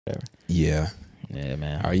Whatever. Yeah. Yeah,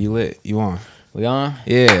 man. Are you lit? You on? We on?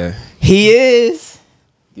 Yeah. He is.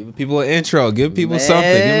 Give people an intro. Give people Man,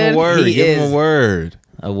 something. Give them a word. he Give them is. a word.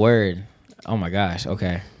 A word. Oh my gosh.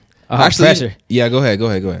 Okay. Oh, Actually, pressure. yeah, go ahead.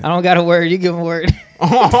 I don't got a word. You give him a word.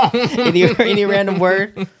 any random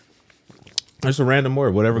word? Just a random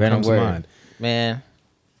word. Whatever comes to mind. Man.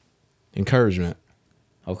 Encouragement.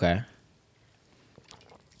 Okay.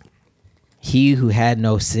 He who had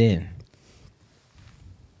no sin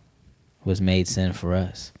was made sin for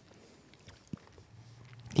us.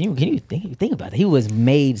 Can you think about it? He was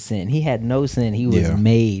made sin. He had no sin. He was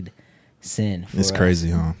made sin for us. It's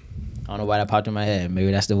crazy, huh? I don't know why that popped in my head.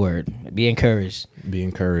 Maybe that's the word. Be encouraged. Be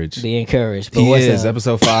encouraged. Be encouraged. But He what's is up?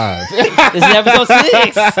 episode 5. This is episode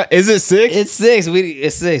 6. Is it 6? It's 6.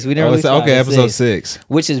 It's 6. We didn't Oh, release it's, 5. okay, It's episode 6. 6.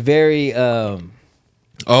 Which is very Oh,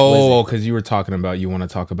 because you were talking about you want to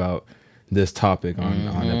talk about this topic on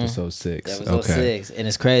episode 6. Episode 6. And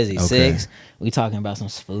it's crazy. Okay. 6. We talking about some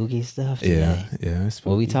spooky stuff today. Yeah. It's spooky.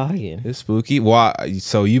 What we talking? It's spooky. Why?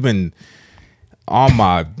 So you've been on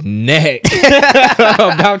my neck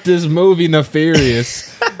about this movie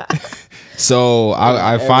Nefarious. So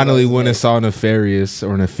I finally went and saw Nefarious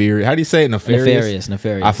or Nefarious. How do you say it? Nefarious.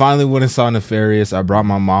 Nefarious. I finally went and saw Nefarious. I brought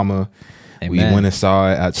my mama. Amen. We went and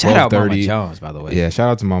saw it at 12:30. Shout out Mama Jones, by the way. Yeah, shout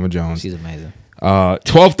out to Mama Jones. She's amazing.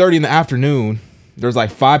 12:30 in the afternoon. There's like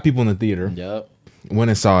 5 people in the theater. Yep. Went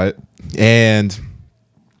and saw it, and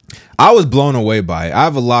I was blown away by it. I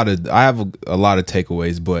have a lot of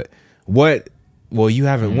takeaways, but what? Well, you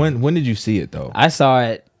haven't. When did you see it though? I saw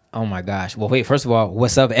it. Oh my gosh. Well, wait. First of all,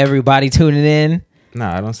 what's up, everybody tuning in?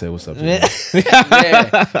 Nah, I don't say what's up. Yeah.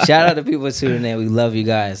 Shout out to people tuning in. We love you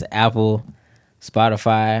guys. Apple,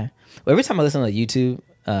 Spotify. Well, every time I listen to YouTube,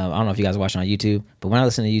 I don't know if you guys are watching on YouTube, but when I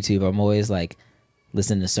listen to YouTube, I'm always like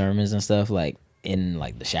listening to sermons and stuff like in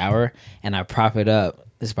like the shower, and I prop it up.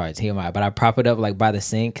 This is probably TMI, but I prop it up like by the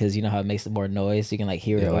sink because you know how it makes more noise. So you can like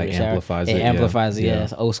hear it over like the shower. amplifies it. It Amplifies it. Yeah. Yeah,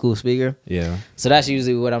 it's an old school speaker. Yeah. So that's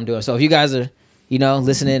usually what I'm doing. So if you guys are,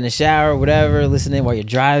 listening in the shower, whatever, listening while you're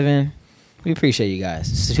driving, we appreciate you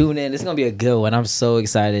guys. So tune in. It's gonna be a good one. I'm so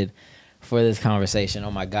excited for this conversation.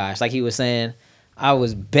 Oh my gosh! Like he was saying, I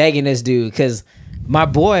was begging this dude because my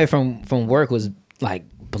boy from work was like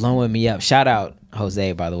blowing me up. Shout out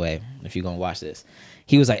Jose, by the way, if you're gonna watch this.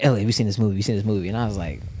 He was like, "Ellie, have you seen this movie? You seen this movie?" And I was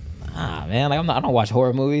like, man, like I don't watch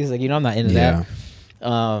horror movies. Like I'm not into that.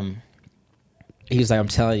 He was like, "I'm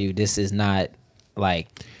telling you, this is not like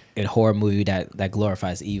a horror movie that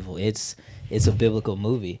glorifies evil. It's a biblical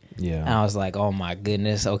movie." Yeah. And I was like, "Oh my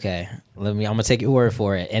goodness, okay, I'm gonna take your word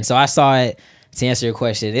for it." And so I saw it. To answer your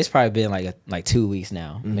question, it's probably been like 2 weeks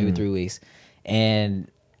now, maybe 3 weeks, and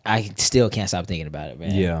I still can't stop thinking about it,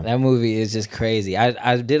 man. Yeah. That movie is just crazy.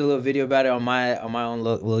 I did a little video about it on my own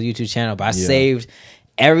little YouTube channel, but I saved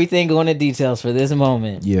everything going into details for this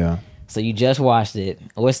moment. Yeah. So you just watched it.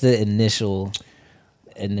 What's the initial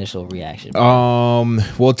reaction?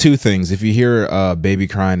 Well, 2 things. If you hear baby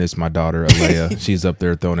crying, it's my daughter Alea. She's up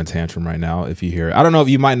there throwing a tantrum right now. If you hear it, I don't know if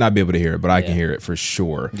you might not be able to hear it, but I can hear it for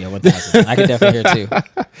sure. Yeah, 1,000. I can definitely hear it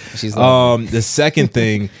too. She's the second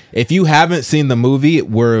thing, if you haven't seen the movie,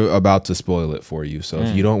 we're about to spoil it for you. So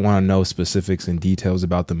if you don't want to know specifics and details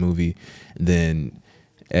about the movie, then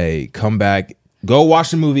come back, go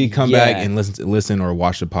watch the movie, come back and listen or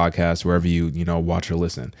watch the podcast wherever you watch or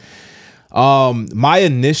listen. My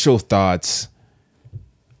initial thoughts,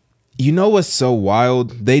 what's so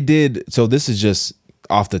wild? So this is just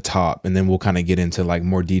off the top, and then we'll kind of get into like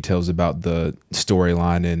more details about the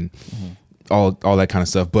storyline and all that kind of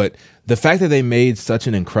stuff. But the fact that they made such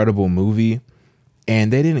an incredible movie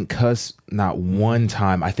and they didn't cuss not one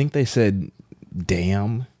time. I think they said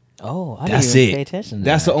damn. Oh, I that's didn't even it. pay attention to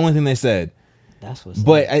That's that. the only thing they said. That's what's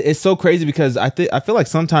But it's so crazy because I feel like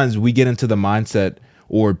sometimes we get into the mindset,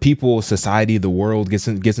 or people, society, the world gets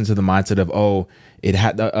into the mindset of, it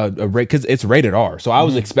had a rate because it's rated R. So I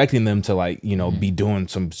was expecting them to be doing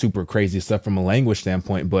some super crazy stuff from a language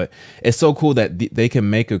standpoint. But it's so cool that they can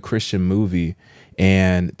make a Christian movie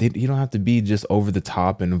and you don't have to be just over the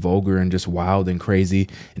top and vulgar and just wild and crazy.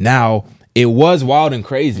 Now, it was wild and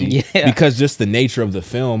crazy because just the nature of the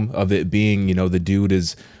film, of it being, the dude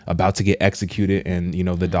is about to get executed and,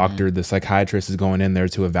 the doctor, the psychiatrist is going in there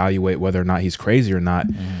to evaluate whether or not he's crazy or not.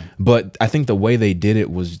 But I think the way they did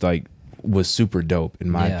it was super dope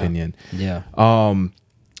in my opinion. Yeah.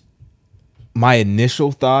 My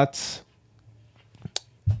initial thoughts,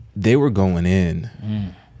 they were going in.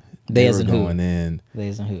 They were as in going who? in. They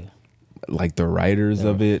as in who? like the writers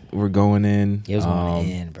of it were going in. It was going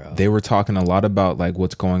in, bro. They were talking a lot about like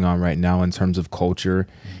what's going on right now in terms of culture.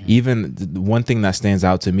 Even one thing that stands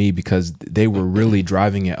out to me, because they were really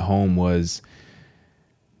driving it home, was,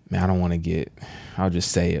 man, I don't want to get, I'll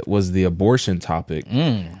just say it, was the abortion topic.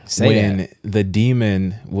 When the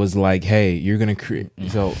demon was like, hey, you're going to create.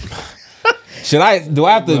 So do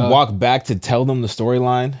I have to walk back to tell them the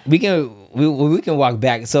storyline? We can walk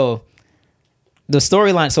back. So the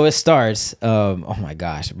storyline, so it starts, oh my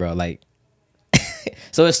gosh, bro. Like,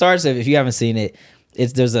 so it starts, if you haven't seen it,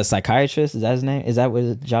 there's a psychiatrist. Is that his name? Is that what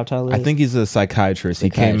his job title is? I think he's a psychiatrist. He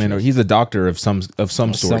came in, or he's a doctor of some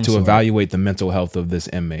sort to evaluate the mental health of this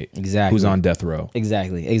inmate. Exactly. Who's on death row.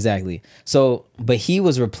 Exactly. So, but he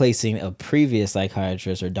was replacing a previous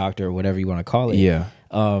psychiatrist or doctor or whatever you want to call it. Yeah.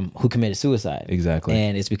 Who committed suicide. Exactly.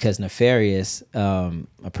 And it's because Nefarious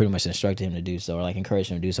pretty much instructed him to do so, or like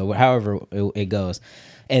encouraged him to do so, however it goes.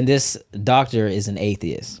 And this doctor is an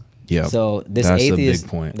atheist. Yeah. So this that's atheist, a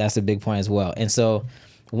big point. That's a big point as well. And so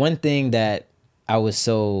one thing that I was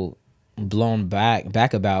so blown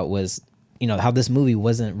back about was, how this movie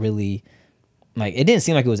wasn't really, like, it didn't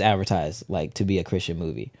seem like it was advertised like to be a Christian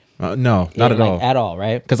movie. No, not at all. At all,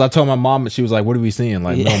 right? Because I told my mom, she was like, what are we seeing?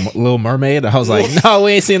 Like, Little Mermaid? I was like, no,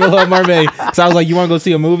 we ain't seeing the Little Mermaid. So I was like, you want to go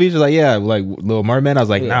see a movie? She's like, yeah, like Little Mermaid. I was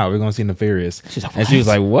like, nah, we're going to see Nefarious. And she was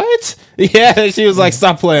like, what? Yeah, she was like,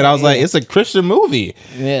 stop playing. I was like, it's a Christian movie.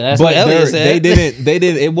 Yeah, that's what Elliot said. They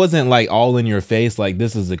didn't, it wasn't like all in your face, like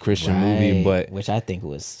this is a Christian movie, but. Which I think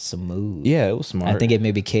was smooth. Yeah, it was smart. I think it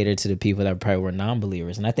maybe catered to the people that probably were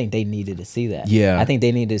non-believers. And I think they needed to see that. Yeah. I think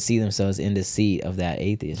they needed to see themselves in the seat of that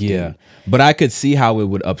atheist. Yeah. Dude. But I could see how it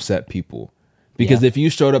would upset people, because if you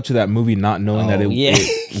showed up to that movie not knowing that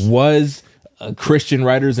it was Christian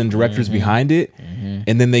writers and directors behind it,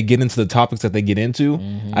 and then they get into the topics that they get into,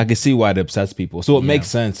 I could see why it upsets people. So it makes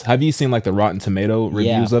sense. Have you seen like the Rotten Tomato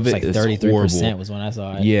reviews of it? It's like 33% was when I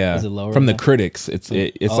saw it. Yeah, is it lower from the critics, it's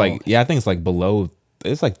like, I think it's like below.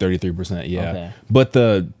 It's like 33%, yeah. Okay. But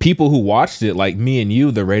the people who watched it, like me and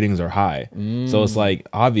you, the ratings are high. So it's like,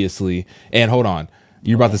 obviously, and hold on.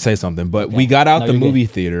 You're about to say something, but we got out the movie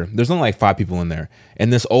theater. There's only like 5 people in there.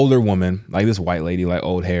 And this older woman, like this white lady, like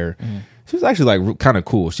old hair, she was actually like kind of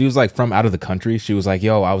cool. She was like from out of the country. She was like,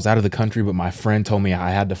 yo, I was out of the country, but my friend told me I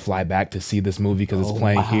had to fly back to see this movie because it's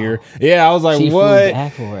playing here. Yeah, I was like, she what? Flew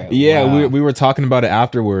back for it. Yeah, wow. we were talking about it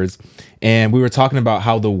afterwards. And we were talking about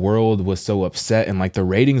how the world was so upset and like the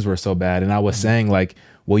ratings were so bad. And I was saying like,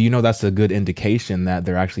 well, that's a good indication that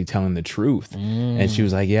they're actually telling the truth. And she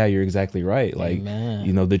was like, yeah, you're exactly right. Like,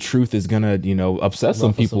 the truth is going to, upset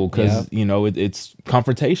some people because, it's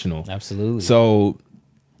confrontational. Absolutely. So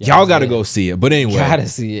y'all got to go see it. But anyway. Gotta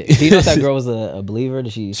see it. Do you know if that girl was a believer?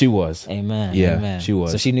 Did she was. Amen. Yeah, amen. she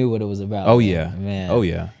was. So she knew what it was about. Oh, yeah. Man. Oh,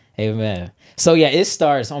 yeah. Amen. So, yeah, it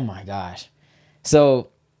starts. Oh, my gosh.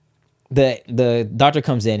 So the doctor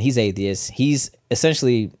comes in. He's atheist. He's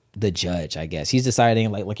essentially the judge, I guess. He's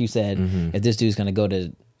deciding, like you said, if this dude's gonna go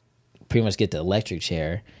to pretty much get the electric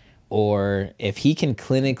chair, or if he can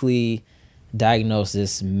clinically diagnose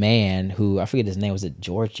this man who, I forget his name, was it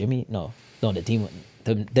George, Jimmy? No, the demon,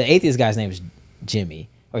 the atheist guy's name is Jimmy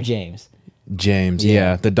or James.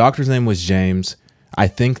 Yeah. The doctor's name was James. I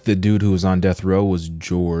think the dude who was on death row was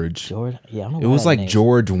George. George? Yeah, I don't know. It was like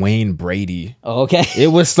George Wayne Brady. Oh, okay. It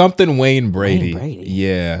was something Wayne Brady. Wayne Brady.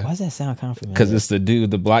 Yeah. Why does that sound kind of familiar? Because it's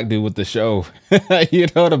the black dude with the show.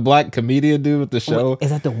 The black comedian dude with the show.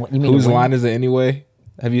 Is that the one? You mean whose line is it anyway?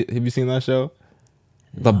 Have you seen that show?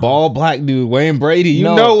 No. The bald black dude, Wayne Brady. You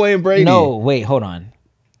know Wayne Brady. No, wait, hold on.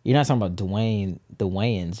 You're not talking about Dwayne, the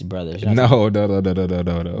Wayans brothers. No.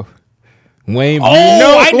 Wayne.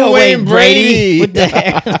 I know Wayne Brady. What the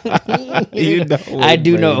heck? I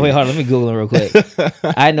do Brady. know. Wait, hold on. Let me Google him real quick.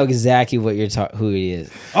 I know exactly what you're who he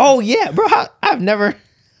is. Oh yeah, bro. I've never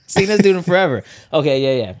seen this dude in forever.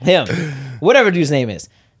 Okay, yeah, him. Whatever dude's name is.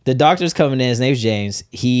 The doctor's coming in. His name's James.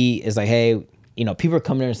 He is like, hey, people are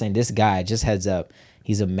coming in and saying, this guy, just heads up,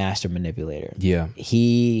 he's a master manipulator. Yeah.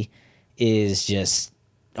 He is just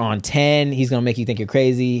on 10. He's gonna make you think you're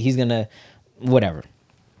crazy. He's gonna whatever.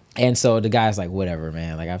 And so the guy's like, whatever,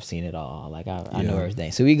 man. Like, I've seen it all. Like, I know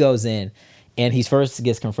everything. So he goes in, and he first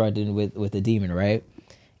gets confronted with the demon, right?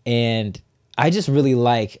 And I just really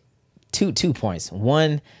like two points.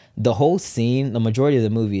 One, the whole scene, the majority of the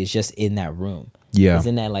movie is just in that room. Yeah. It's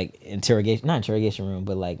in that, like, not interrogation room,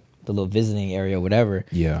 but, like, the little visiting area or whatever.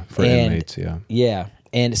 Yeah, for inmates, yeah. Yeah.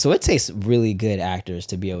 And so it takes really good actors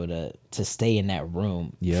to be able to stay in that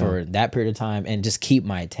room for that period of time and just keep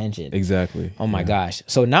my attention. Exactly. Oh my gosh.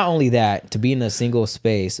 So not only that, to be in a single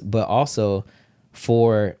space, but also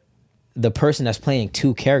for the person that's playing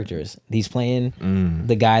two characters. He's playing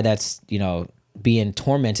the guy that's, you know, being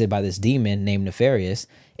tormented by this demon named Nefarious,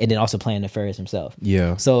 and then also playing Nefarious himself.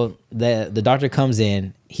 Yeah. So the doctor comes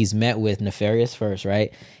in, he's met with Nefarious first,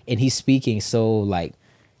 right? And he's speaking so like,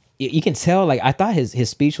 you can tell, like, I thought his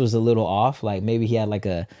speech was a little off. Like maybe he had like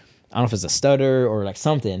a, I don't know if it's a stutter or like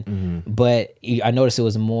something, but I noticed it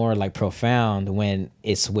was more like profound when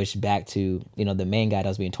it switched back to, you know, the main guy that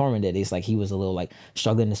was being tormented. It's like he was a little like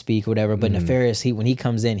struggling to speak or whatever. But Nefarious, when he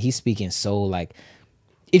comes in, he's speaking so like,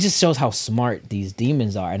 it just shows how smart these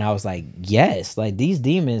demons are. And I was like, yes, like these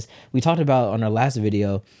demons, we talked about on our last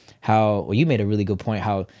video how, well, you made a really good point,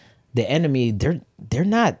 how the enemy, they're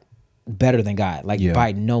not better than God, like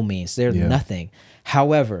by no means. They're nothing.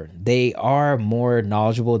 However, they are more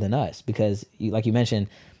knowledgeable than us because, like you mentioned,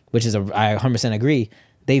 which is I 100% agree,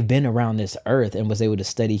 they've been around this earth and was able to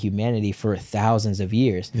study humanity for thousands of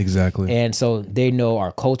years. Exactly. And so they know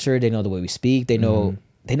our culture, they know the way we speak, they know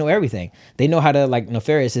everything. They know how to, like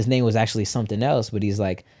Nefarious, his name was actually something else, but he's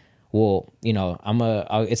like, well, you know,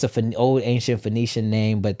 it's a old ancient Phoenician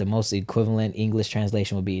name, but the most equivalent English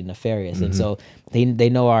translation would be Nefarious. And so they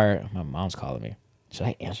know my mom's calling me. Should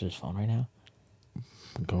I answer this phone right now?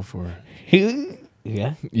 Go for it.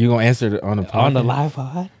 Yeah. You gonna answer it on the pod? On the live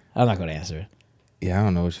pod? I'm not gonna answer it. Yeah, I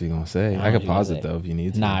don't know what you're gonna say. I can pause it though if you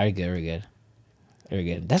need to. Nah, we're good.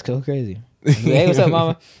 That's so crazy. Hey, what's up,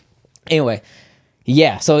 mama? Anyway,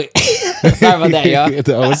 yeah. So sorry about that,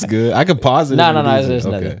 y'all. Oh, it's good. I can pause it. No, there's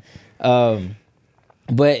nothing.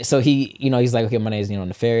 But so he, you know, he's like, okay, my name is, you know,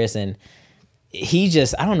 Nefarious, and he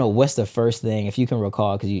just, I don't know what's the first thing, if you can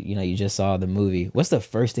recall, because you know you just saw the movie. What's the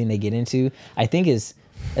first thing they get into? I think is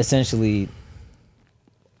essentially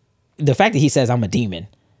the fact that he says I'm a demon,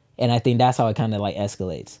 and I think that's how it kind of like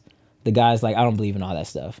escalates. The guy's like, I don't believe in all that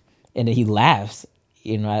stuff, and then he laughs,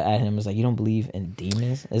 you know, at him. It's like, you don't believe in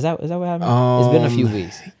demons? Is that what happened? It's been a few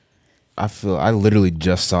weeks. I literally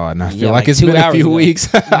just saw it, and I feel like it's 2 been a hours few ago. weeks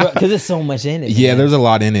Because there's so much in it. Yeah, man. there's a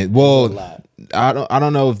lot in it. Well, lot. I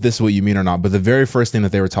don't know if this is what you mean or not, but the very first thing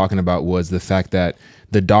that they were talking about was the fact that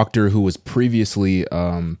the doctor who was previously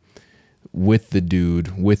with the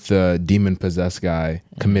demon possessed guy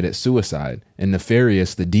committed suicide, and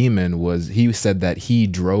Nefarious, the demon, he said that he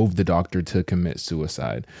drove the doctor to commit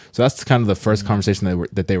suicide. So that's kind of the first conversation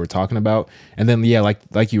that they were talking about. And then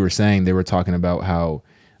like you were saying, they were talking about how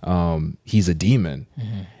he's a demon.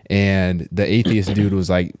 And the atheist dude was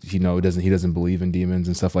like, you know, he doesn't believe in demons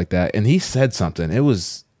and stuff like that. And he said something. It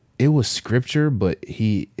was scripture, but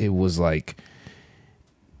it was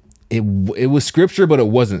scripture, but it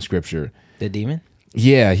wasn't scripture. The demon?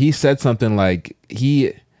 Yeah, he said something like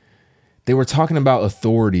they were talking about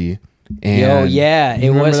authority. And it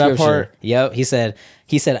was that scripture. part? Yep. He said,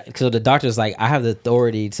 so the doctor's like, I have the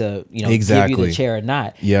authority to, you know, Exactly. give you the chair or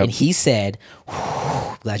not. Yep. And he said,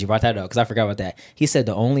 glad you brought that up because I forgot about that. He said,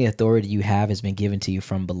 the only authority you have has been given to you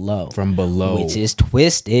from below. From below. Which is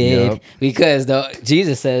twisted. Yep. Because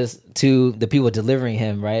Jesus says to the people delivering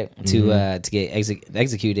him, right, to get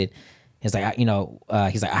executed, he's like,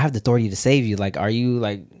 I have the authority to save you. Like, are you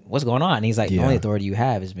like, what's going on? And he's like, the only authority you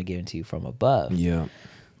have has been given to you from above. Yeah.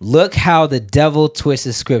 Look how the devil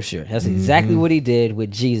twisted scripture. That's exactly what he did with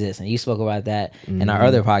Jesus. And you spoke about that in our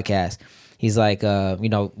other podcast. He's like, we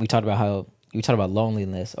talked about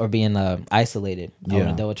loneliness or being isolated. When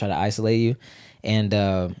the devil tried to isolate you. And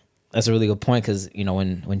that's a really good point because, you know,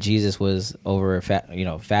 when Jesus was over,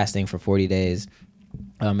 fasting for 40 days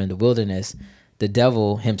in the wilderness, the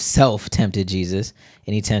devil himself tempted Jesus,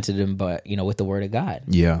 and he tempted him, but, you know, with the word of God.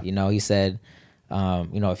 Yeah. You know, he said,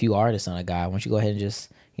 if you are the son of God, why don't you go ahead and just,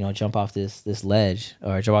 jump off this ledge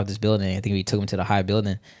or jump off this building. I think we took him to the high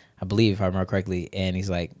building, I believe, if I remember correctly. And he's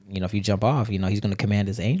like, if you jump off, he's going to command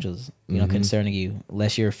his angels, concerning you,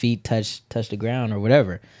 lest your feet touch the ground or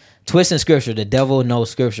whatever. Twist in scripture. The devil knows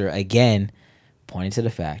scripture, again, pointing to the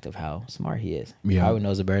fact of how smart he is. He probably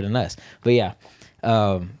knows it better than us. But you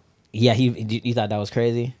thought that was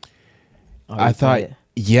crazy? I thought,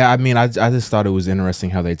 I mean, I just thought it was interesting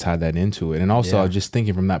how they tied that into it. And also, I was just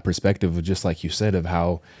thinking from that perspective of just like you said, of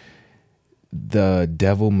how the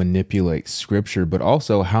devil manipulates scripture, but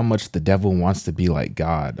also how much the devil wants to be like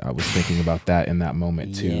God. I was thinking about that in that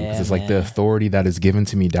moment too. Because it's like the authority that is given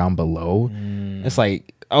to me down below. It's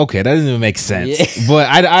like, okay, that doesn't even make sense. Yeah. But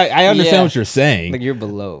I understand what you're saying. Like, you're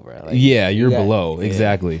below, bro. Like, you're below. Yeah.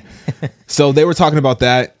 Exactly. So they were talking about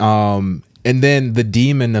that. And then the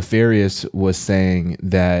demon Nefarious was saying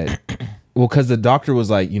that, well, because the doctor was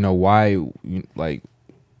like, why, like,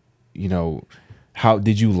 how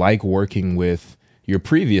did you like working with your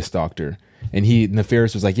previous doctor? And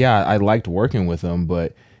Nefarious was like, yeah, I liked working with him,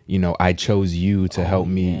 but I chose you to help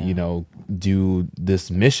me, do this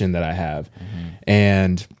mission that I have.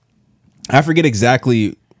 And I forget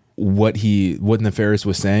exactly what Nefarious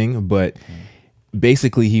was saying, but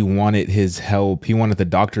basically he wanted his help. He wanted the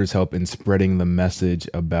doctor's help in spreading the message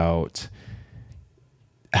about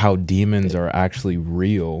how demons are actually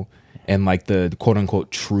real, and like the quote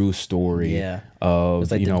unquote true story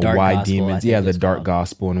of, like why gospel, demons, the dark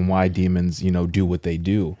gospel, and why demons, do what they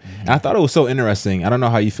do. And I thought it was so interesting. I don't know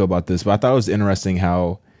how you feel about this, but I thought it was interesting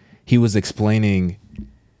how he was explaining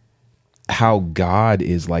how God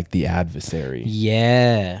is like the adversary.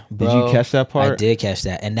 Yeah, bro. Did you catch that part? I did catch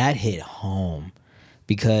that, and that hit home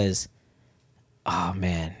because, oh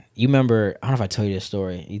man, you remember? I don't know if I told you this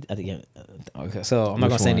story. I think, okay, so I'm not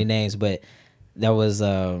gonna say any names, but that was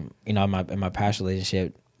in my past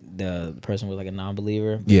relationship, the person was like a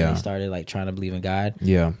non-believer. But they started like trying to believe in God.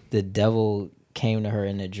 Yeah, the devil came to her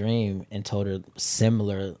in a dream and told her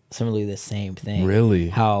similarly the same thing. Really?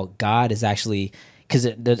 How God is actually, because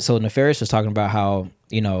so Nefarious was talking about how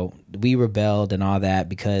we rebelled and all that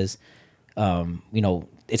because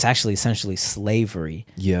it's actually essentially slavery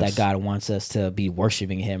that God wants us to be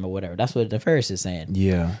worshiping Him or whatever. That's what Nefarious is saying.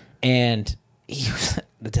 Yeah, and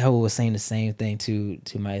the devil was saying the same thing to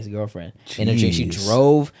my ex-girlfriend. In a dream, she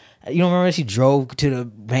drove. Remember she drove to the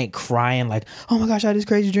bank crying like, "Oh my gosh, I had this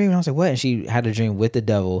crazy dream." And I was like, "What?" And she had a dream with the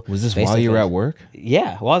devil. Was this while you were at work?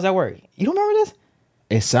 Yeah, while I was at work. You don't remember this?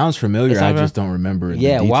 It sounds familiar. I just don't remember.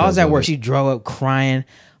 Yeah, while I was at work, she drove up crying.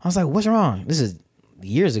 I was like, "What's wrong?" This is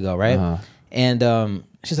years ago, right? And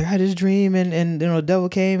she's like, "I had this dream, and the devil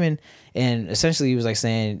came and essentially he was like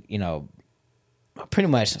saying, pretty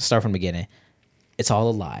much start from the beginning. It's all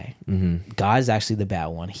a lie. Mm-hmm. God's actually the bad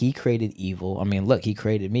one. He created evil. I mean, look, He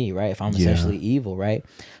created me, right? If I'm essentially evil, right?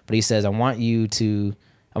 But He says, I'm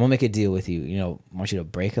gonna make a deal with you. I want you to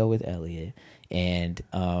break up with Elliot, and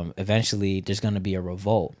eventually there's gonna be a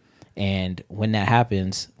revolt. And when that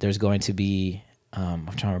happens, there's going to be I'm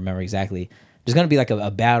trying to remember exactly. There's gonna be like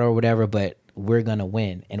a battle or whatever, but we're gonna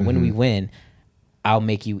win. And when we win, I'll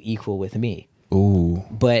make you equal with me. Ooh.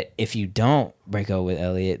 But if you don't break up with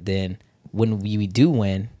Elliot, then when we do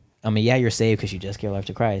win, I mean, yeah, you're saved because you just gave your life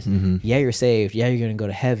to Christ. Mm-hmm. Yeah, you're saved. Yeah, you're going to go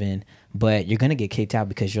to heaven, but you're going to get kicked out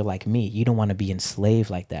because you're like me. You don't want to be enslaved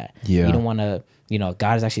like that. Yeah. You don't want to,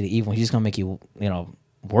 God is actually the evil one. He's just going to make you,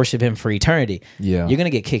 worship Him for eternity. Yeah. You're going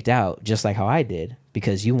to get kicked out just like how I did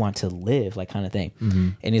because you want to live, like, kind of thing. Mm-hmm.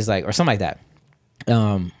 And he's like, or something like that.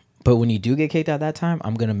 But when you do get kicked out that time,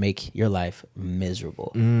 I'm going to make your life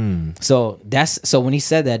miserable. So when he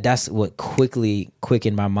said that, that's what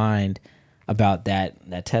quickened my mind about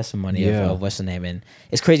that testimony of what's the name. And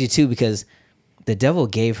it's crazy too because the devil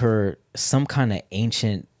gave her some kind of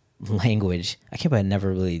ancient language. I can't believe I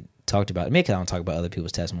never really talked about it. Maybe I don't talk about other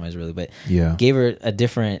people's testimonies really, but gave her a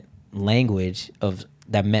different language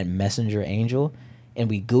that meant messenger angel, and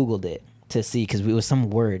we Googled it to see because it was some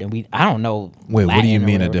word, and I don't know. Wait, Latin, what do you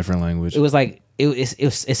mean a different language? It was like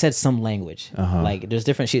it said some language. Like there's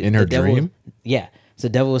different shit. In her dream? Yeah. So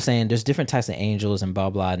the devil was saying there's different types of angels and blah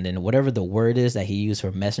blah, and then whatever the word is that he used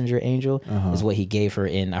for messenger angel is what he gave her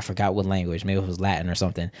in, I forgot what language, maybe it was Latin or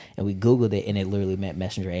something. And we Googled it, and it literally meant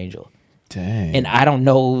messenger angel. Dang. And I don't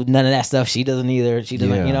know none of that stuff. She doesn't either. She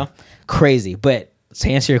doesn't, crazy. But to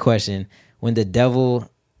answer your question, when the devil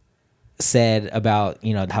said about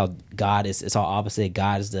how God is, it's all opposite,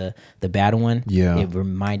 God is the bad one, it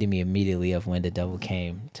reminded me immediately of when the devil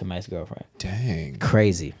came to my ex-girlfriend. Dang,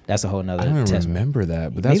 crazy. That's a whole nother I don't remember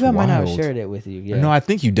that, but that's maybe I wild. might not have shared it with you. No, I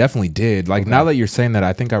think you definitely did. Like, now that you're saying that,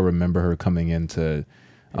 I think I remember her coming into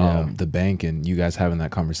the bank and you guys having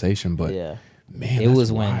that conversation. But man, it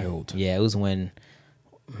was wild. It was when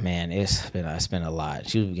it's been a lot.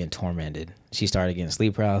 She was getting tormented. She started getting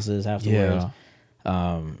sleep paralysis afterwards.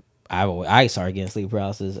 I started getting sleep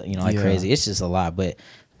paralysis, like crazy. It's just a lot, but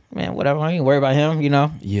man, whatever. I ain't worry about him,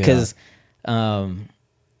 because, we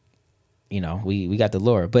got the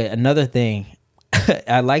Lord. But another thing,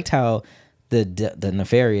 I liked how the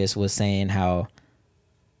Nefarious was saying how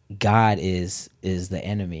God is the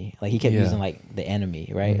enemy. Like he kept using like the enemy,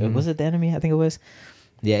 right? Mm-hmm. Was it the enemy? I think it was.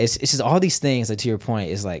 Yeah, it's just all these things. Like to your point,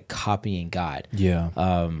 is like copying God. Yeah.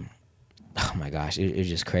 Oh my gosh, it's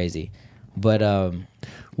just crazy. But the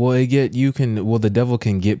devil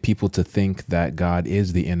can get people to think that God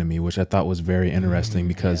is the enemy, which I thought was very interesting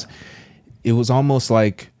because it was almost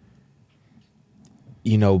like,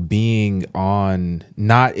 being on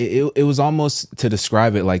it was almost to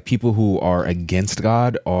describe it like people who are against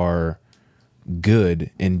God are good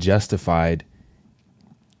and justified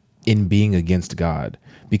in being against God,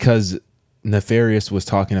 because Nefarious was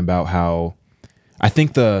talking about how I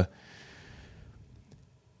think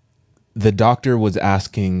the doctor was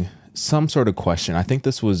asking some sort of question. I think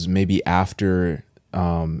this was maybe after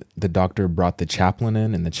the doctor brought the chaplain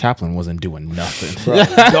in, and the chaplain wasn't doing nothing. Bro,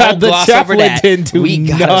 don't The gloss chaplain over that. didn't do We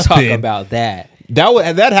gotta talk nothing. about that.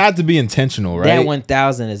 That had to be intentional, right? That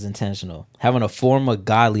 1000 is intentional. Having a form of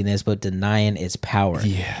godliness but denying its power.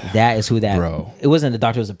 Yeah. That is who that. Bro. It wasn't the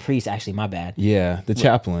doctor, it was a priest. Actually, my bad. Yeah, the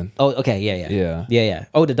chaplain. Oh, okay, yeah.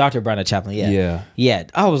 Oh, the doctor brought a chaplain. Yeah.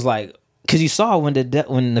 I was like, because you saw when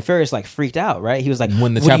Nefarious like freaked out, right? He was like,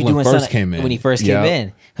 When the "What are you chaplain doing, first son of-" came in. When he first came Yep. in,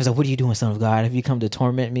 he was like, "What are you doing, son of God? Have you come to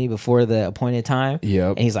torment me before the appointed time?" Yep.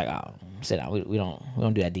 And he's like, "Oh, sit down. We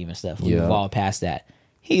don't do that demon stuff. We've Yep. evolved past that."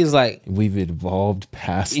 He's like, We've evolved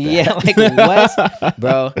past that. yeah, like what,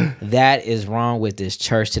 bro? That is wrong with this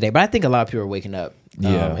church today. But I think a lot of people are waking up.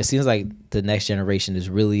 Yeah. It seems like the next generation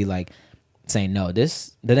is really like saying no.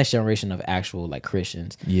 The next generation of actual like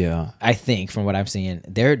Christians. Yeah. I think from what I'm seeing,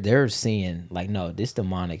 they're seeing like no, this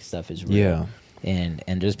demonic stuff is real. Yeah. And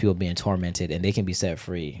there's people being tormented, and they can be set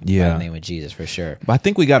free by Yeah. the name of Jesus for sure. But I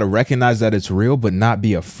think we got to recognize that it's real, but not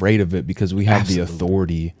be afraid of it, because we have Absolutely. the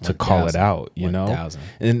authority to call it 1000. out, you know? 1000.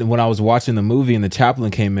 And when I was watching the movie and the chaplain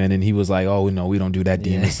came in and he was like, oh, no, we don't do that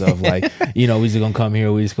demon stuff. Like, we just going to come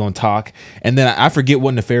here. We just going to talk. And then I forget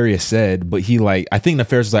what Nefarious said, but I think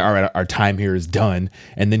Nefarious was like, all right, our time here is done.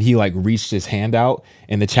 And then he like reached his hand out,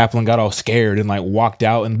 and the chaplain got all scared and like walked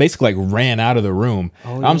out and basically like ran out of the room.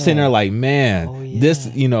 I'm sitting there like, man, this,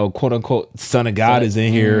 quote unquote son of God is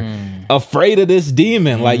in here afraid of this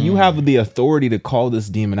demon. Like, you have the authority to call this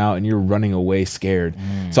demon out, and you're running away scared.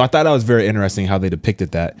 So I thought that was very interesting how they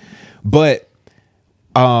depicted that. But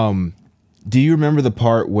do you remember the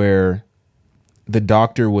part where the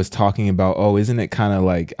doctor was talking about, oh, isn't it kind of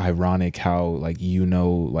like ironic how like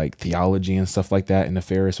like theology and stuff like that? And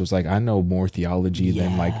Nefarious was like, I know more theology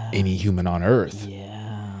than like any human on earth.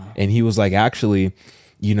 Yeah. And he was like, actually,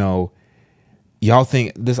 y'all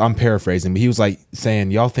think this, I'm paraphrasing, but he was like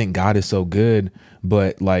saying, y'all think God is so good,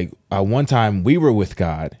 but like one time we were with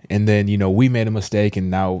God, and then we made a mistake, and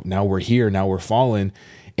now we're here, now we're fallen,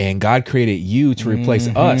 and God created you to replace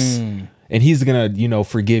us, and he's gonna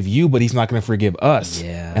forgive you, but he's not gonna forgive us.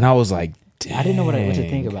 Yeah. And I was like, dang. I didn't know what to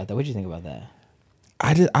think about that. What did you think about that?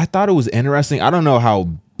 I thought it was interesting. I don't know how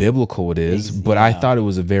biblical it is, but I thought it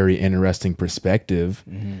was a very interesting perspective.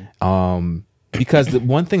 Because the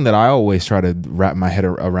one thing that I always try to wrap my head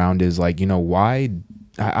around is like, why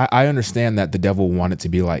I understand that the devil wanted to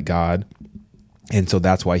be like God, and so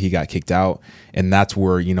that's why he got kicked out, and that's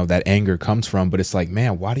where that anger comes from. But it's like,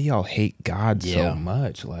 man, why do y'all hate God so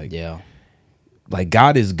much? Like, like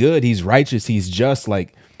God is good, he's righteous, he's just,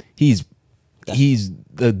 like he's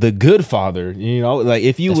the good father, like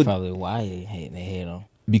if you That's would probably why they hate him.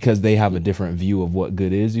 Because they have a different view of what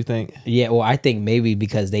good is, you think? Yeah, well, I think maybe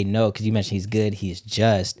because they know, because you mentioned he's good, he's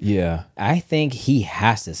just. Yeah. I think he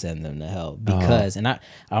has to send them to hell because, and I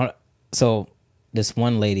don't. So this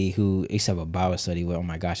one lady who used to have a Bible study with, oh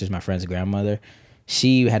my gosh, is my friend's grandmother.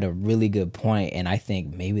 She had a really good point, and I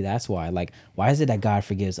think maybe that's why. Like, why is it that God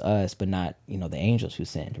forgives us but not the angels who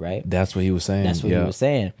sinned? Right. That's what he was saying. That's what he was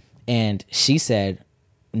saying, and she said,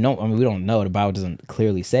 no, I mean we don't know. The Bible doesn't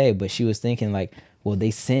clearly say, but she was thinking like, well,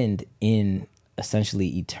 they sinned in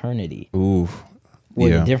essentially eternity. Ooh.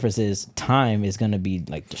 Where the difference is time is going to be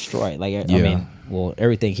like destroyed. Like, I mean, well,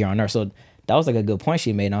 everything here on earth. So that was like a good point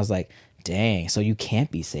she made. And I was like, dang, so you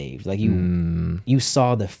can't be saved. Like you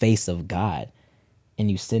saw the face of God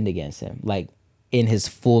and you sinned against him, like in his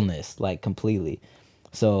fullness, like completely.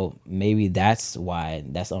 So maybe that's why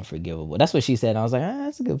that's unforgivable. That's what she said. And I was like,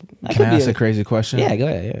 that's a good. Can I ask a crazy question? Yeah, go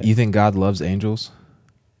ahead. Yeah. You think God loves angels?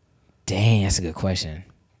 Dang, that's a good question.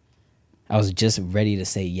 I was just ready to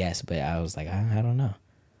say yes, but I was like, I don't know.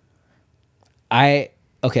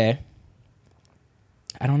 Okay.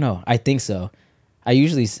 I don't know. I think so. I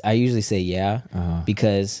usually say yeah,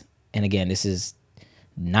 because, and again, this is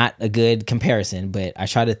not a good comparison, but I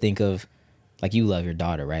try to think of, like, you love your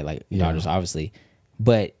daughter, right? Like, your daughters, obviously,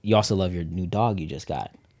 but you also love your new dog you just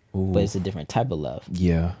got. Ooh. But it's a different type of love.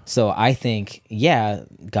 Yeah. So I think,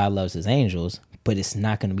 God loves his angels, but it's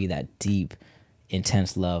not going to be that deep,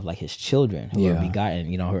 intense love like his children who are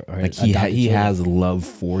begotten, her like he has love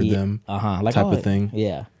for them, like type of thing.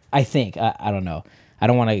 Yeah. I think, I don't know. I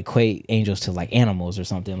don't want to equate angels to like animals or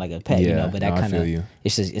something like a pet, but that kind of,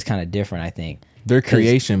 it's kind of different, I think. They're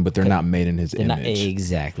creation, but they're not made in his image.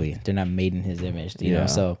 Exactly. They're not made in his image, you know?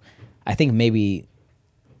 So I think maybe,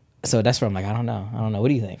 so that's where I'm like, I don't know. What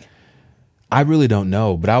do you think? I really don't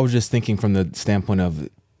know, but I was just thinking from the standpoint of,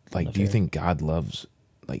 like, do you think God loves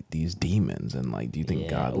like these demons, and like, do you think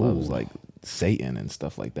God loves like Satan and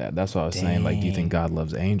stuff like that? That's what I was saying. Like, do you think God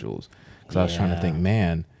loves angels? Because I was trying to think,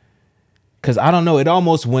 man, Because I don't know, it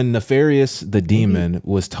almost, when Nefarious the demon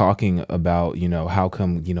was talking about, you know, how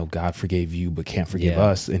come, you know, God forgave you but can't forgive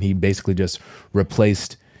us, and he basically just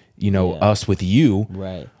replaced, you know, us with you,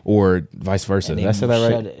 right, or vice versa. Did I say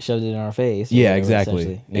that right? Shoved it in our face. Yeah,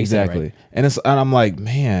 exactly, exactly. Right. And I'm like,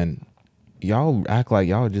 man, y'all act like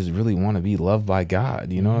y'all just really want to be loved by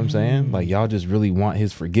God. You know what I'm saying? Like y'all just really want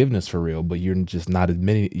His forgiveness for real, but you're just not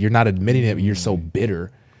admitting. You're not admitting it. But you're so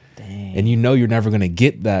bitter. Dang. And you know you're never gonna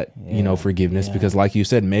get that, you know, forgiveness because, like you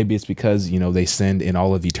said, maybe it's because, you know, they sinned in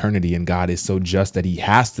all of eternity, and God is so just that He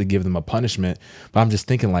has to give them a punishment. But I'm just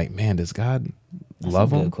thinking, like, man, does God love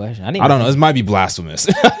them? Good question. I don't know. This might be blasphemous.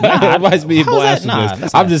 Nah, it might be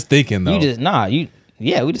blasphemous. I'm just thinking though. We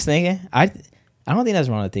just thinking. I don't think that's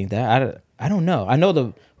wrong to think that. I don't know. I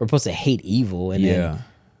know we're supposed to hate evil, and then,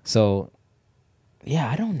 so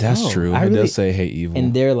I don't know. That's true. It does say hate evil,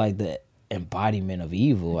 and they're like the embodiment of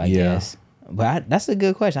evil, I guess. But that's a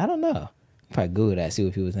good question. I don't know. Probably Google that, see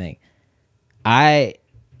what people think. I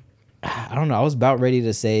don't know. I was about ready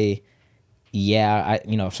to say,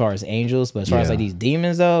 as far as angels, but as far as like these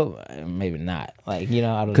demons though, maybe not. Like, you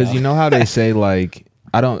know, I don't know. Because you know how they say, like,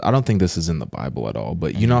 I don't think this is in the Bible at all,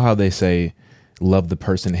 but you know how they say, love the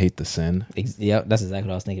person, hate the sin. Yep, that's exactly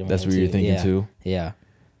what I was thinking. That's what you're thinking too. Yeah.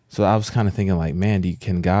 So I was kind of thinking, like, man,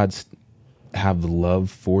 can God have love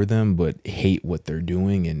for them, but hate what they're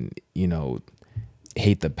doing, and, you know,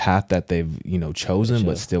 hate the path that they've, you know, chosen,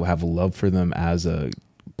 but still have a love for them as a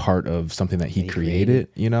part of something that He created,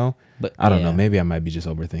 you know? But I don't know. Maybe I might be just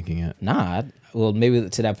overthinking it. Nah. Well, maybe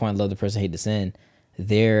to that point, love the person, hate the sin.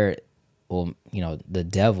 Well, you know, the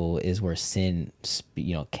devil is where sin,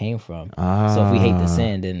 you know, came from. So if we hate the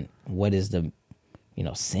sin, then what is the, you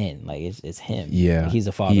know, sin? Like it's him. Yeah, he's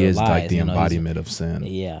the father. He is of lies, like the embodiment of sin.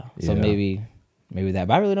 Yeah. So maybe that.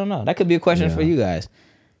 But I really don't know. That could be a question for you guys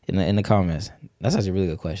in the comments. That's actually a really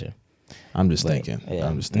good question. I'm just thinking.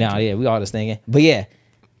 Yeah. Now, we all just thinking. But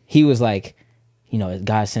he was like, you know,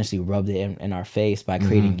 God essentially rubbed it in our face by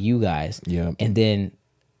creating you guys. Yeah. And then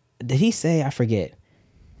did he say? I forget.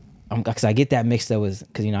 Because I get that mixed up with,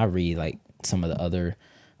 because, you know, I read like some of the other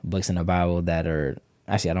books in the Bible that are,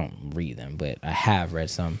 actually I don't read them, but I have read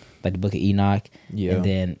some, like the Book of Enoch. Yeah. And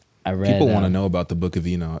then I read, people want to know about the Book of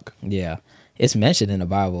Enoch. Yeah, it's mentioned in the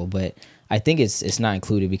Bible, but I think it's not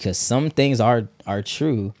included because some things are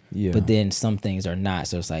true, but then some things are not.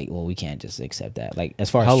 So it's like, well, we can't just accept that. Like, as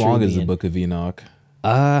far as how long is the Book of Enoch?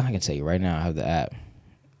 I can tell you right now. I have the app.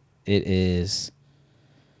 It is.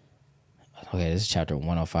 Okay, this is chapter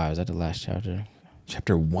 105. Is that the last chapter?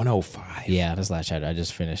 Chapter 105? Yeah, that's the last chapter. I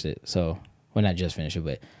just finished it. So, well, not just finished it,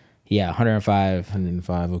 but 105.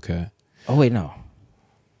 105, okay. Oh, wait, no.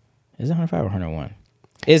 Is it 105 or 101?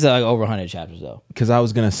 It's like over 100 chapters, though. Because I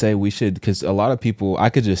was going to say we should, because a lot of people,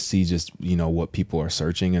 I could just see you know, what people are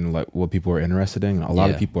searching and like what people are interested in. A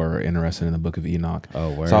lot of people are interested in the Book of Enoch.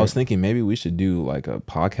 Oh, word. So I was thinking maybe we should do like a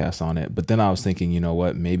podcast on it. But then I was thinking, you know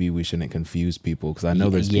what, maybe we shouldn't confuse people, because I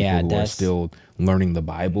know there's people who are still learning the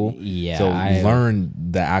Bible. Yeah. So learn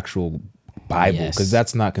the actual Bible, because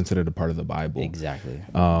that's not considered a part of the Bible. Exactly.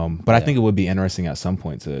 But I think it would be interesting at some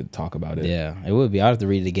point to talk about it. Yeah, it would be. I'll have to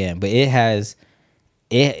read it again. But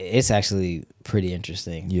it's actually pretty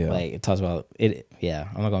interesting. Yeah. Like, it talks about it. Yeah.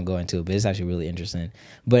 I'm not going to go into it, but it's actually really interesting.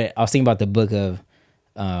 But I was thinking about the book of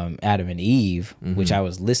Adam and Eve, which I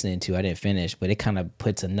was listening to. I didn't finish, but it kind of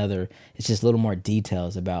puts it's just a little more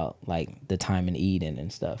details about like the time in Eden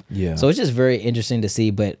and stuff. Yeah. So it's just very interesting to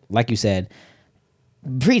see. But like you said,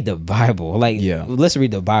 read the Bible. Like, let's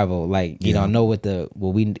read the Bible. Like, you know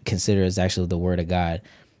what we consider as actually the word of God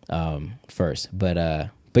first. But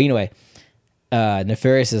anyway,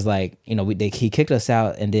 Nefarious is like, you know, he kicked us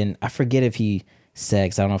out, and then I forget if he said,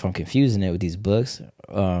 because I don't know if I'm confusing it with these books,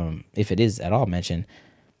 if it is at all mentioned,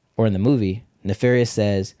 or in the movie, Nefarious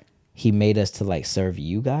says he made us to like serve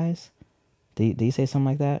you guys. Did he say something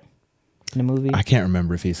like that in the movie? I can't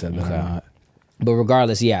remember if he said that or not. But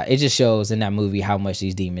regardless, it just shows in that movie how much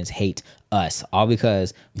these demons hate us, all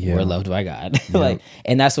because we're loved by God. Like,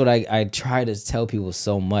 and that's what I try to tell people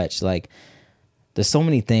so much. Like, there's so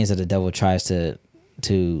many things that the devil tries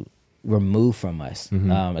to remove from us,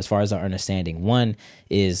 as far as our understanding. One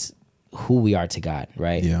is who we are to God,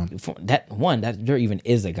 right? Yeah. That there even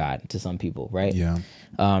is a God to some people, right? Yeah.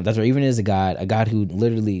 That there even is a God who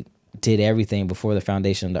literally did everything before the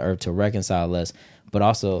foundation of the earth to reconcile us, but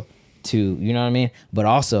also to, you know what I mean? But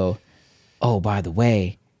also, oh, by the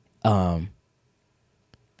way,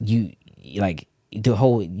 you like, the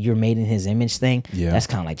whole you're made in his image thing, that's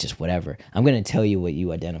kind of like just whatever. I'm going to tell you what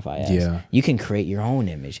you identify as. Yeah. You can create your own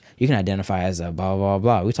image. You can identify as a blah, blah,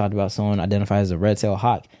 blah. We talked about someone identify as a red-tailed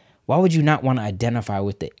hawk. why would you not want to identify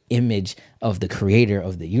with the image of the creator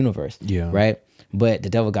of the universe? Yeah. Right. But the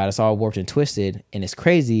devil got us all warped and twisted. And it's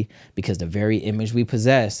crazy because the very image we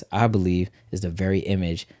possess, I believe, is the very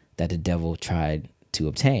image that the devil tried to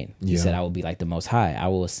obtain. He said, I will be like the Most High. I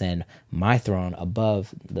will ascend my throne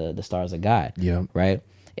above the stars of God. Yeah. Right.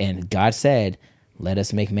 And God said, let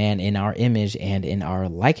us make man in our image and in our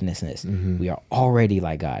likenessness. We are already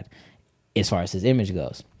like God as far as his image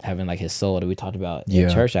goes, having like his soul that we talked about in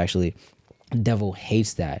church. Actually, the devil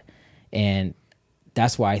hates that. And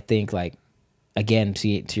that's why I think, like, again,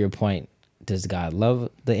 to your point, does God love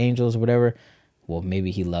the angels or whatever? Well,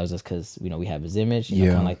 maybe he loves us because, you know, we have his image, you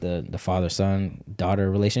know, kind of like the father, son,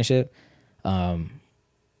 daughter relationship.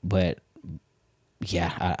 But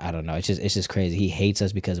yeah, I don't know. It's just crazy. He hates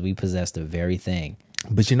us because we possess the very thing.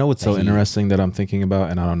 But you know what's so interesting that I'm thinking about,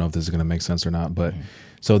 and I don't know if this is going to make sense or not, but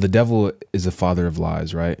so the devil is the father of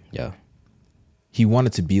lies, right? Yeah. He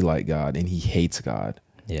wanted to be like God, and he hates God.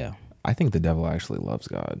 Yeah. I think the devil actually loves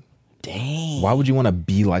God. Dang. Why would you want to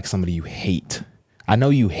be like somebody you hate? I know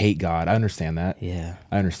you hate God. I understand that. Yeah.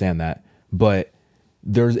 I understand that. But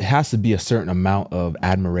there has to be a certain amount of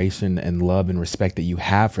admiration and love and respect that you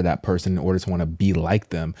have for that person in order to want to be like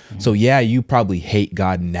them. So yeah, you probably hate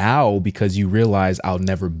God now because you realize I'll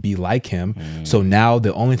never be like him. So now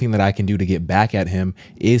the only thing that I can do to get back at him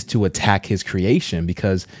is to attack his creation,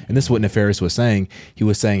 because, and this is what Nefarious was saying. He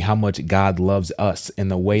was saying how much God loves us, and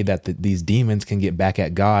the way that these demons can get back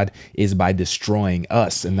at God is by destroying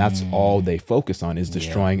us. And that's all they focus on, is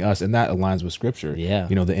destroying us. And that aligns with scripture. Yeah.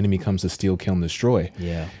 You know, the enemy comes to steal, kill, and destroy.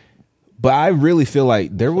 Yeah. But I really feel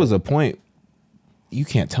like there was a point. You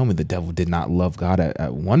can't tell me the devil did not love God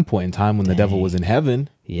at one point in time when the devil was in heaven.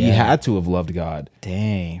 Yeah. He had to have loved God.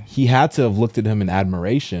 Dang. He had to have looked at him in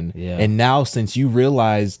admiration. Yeah. And now, since you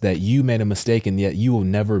realize that you made a mistake and yet you will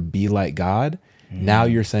never be like God, now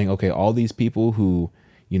you're saying, okay, all these people who,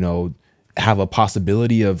 you know, have a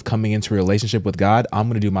possibility of coming into a relationship with God, I'm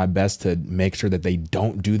going to do my best to make sure that they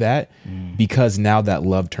don't do that, because now that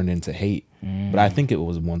love turned into hate. But I think it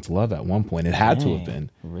was once love at one point. It had to have been.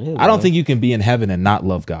 Really? I don't think you can be in heaven and not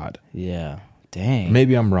love God. Yeah. Dang.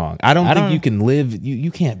 Maybe I'm wrong. I don't think you can live. You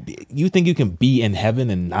can't be. You think you can be in heaven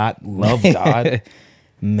and not love God?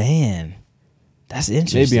 Man, that's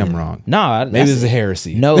interesting. Maybe I'm wrong. No, maybe this is a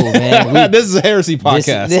heresy. No, man. This is a heresy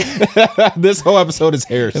podcast. This whole episode is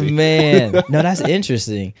heresy. Man, no, that's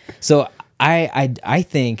interesting. So I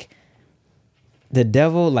think the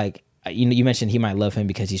devil, like, you know, you mentioned he might love him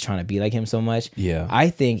because he's trying to be like him so much. Yeah. I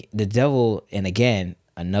think the devil, and again,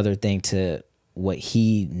 another thing to what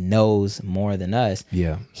he knows more than us.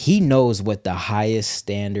 Yeah. He knows what the highest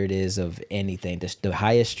standard is of anything, the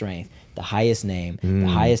highest strength, the highest name, the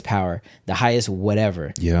highest power, the highest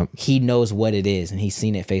whatever. Yeah. He knows what it is, and he's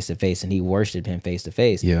seen it face to face, and he worshiped him face to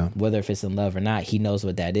face. Yeah. Whether if it's in love or not, he knows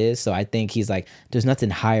what that is. So I think he's like, there's nothing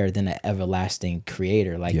higher than an everlasting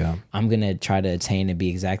creator. Like, I'm going to try to attain and be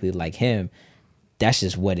exactly like him. That's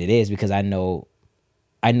just what it is, because I know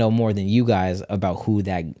more than you guys about who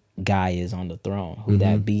that guy is on the throne, who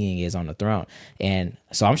that being is on the throne. And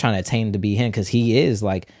so I'm trying to attain to be him, because he is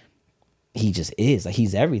like, he just is like,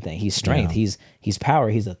 he's everything. He's strength. He's power.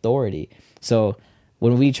 He's authority. So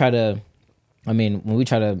when we try to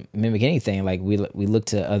mimic anything, like we look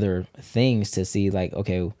to other things to see, like,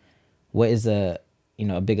 okay, what is a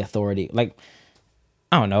big authority? Like,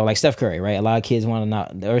 I don't know, like Steph Curry, right? A lot of kids want to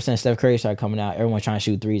know. Ever since Steph Curry started coming out, everyone's trying to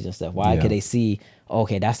shoot threes and stuff. Why? Could they see,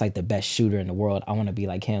 okay, that's like the best shooter in the world. I want to be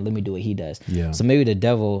like him. Let me do what he does. Yeah. So maybe the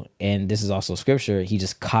devil, and this is also scripture, he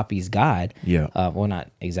just copies God. Yeah. Well,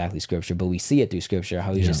 not exactly scripture, but we see it through scripture,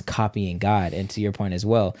 how he's just copying God. And to your point as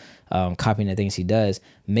well, copying the things he does.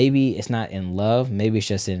 Maybe it's not in love. Maybe it's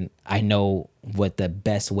just in, I know what the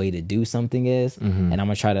best way to do something is, and I'm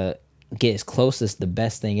going to try to get as close as the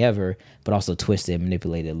best thing ever, but also twist it and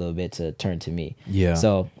manipulate it a little bit to turn to me. Yeah.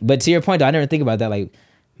 So, but to your point, though, I never think about that. Like,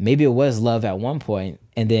 maybe it was love at one point,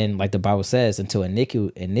 and then, like the Bible says, until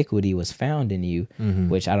iniquity was found in you,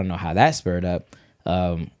 which I don't know how that spurred up,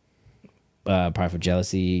 probably for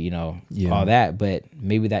jealousy, all that. But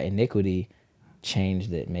maybe that iniquity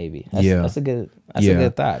changed it. Maybe that's a good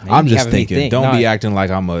thought. Maybe I'm just thinking. Don't be acting like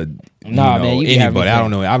I'm a anybody. I don't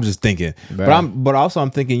know. I'm just thinking. Bro. But also I'm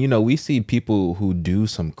thinking. We see people who do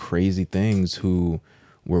some crazy things who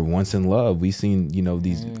were once in love. We seen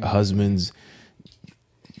these husbands.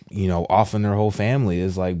 Often their whole family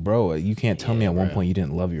is like, bro, you can't tell me at one point you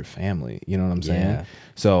didn't love your family. You know what I'm saying? Yeah.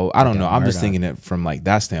 So I don't know. I'm just thinking it from like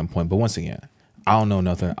that standpoint. But once again, I don't know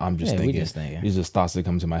nothing. I'm just thinking. These are thoughts that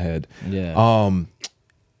come to my head. Yeah.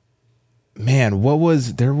 Man,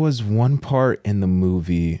 there was one part in the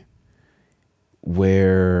movie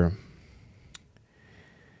where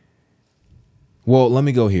Well, let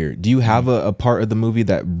me go here. Do you have a part of the movie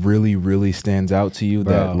that really, really stands out to you,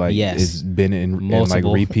 that like has been in like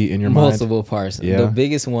repeat in your mind? Multiple parts. Yeah. The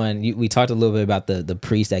biggest one, we talked a little bit about the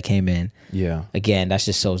priest that came in. Yeah. Again, that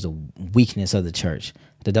just shows the weakness of the church.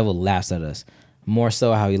 The devil laughs at us. More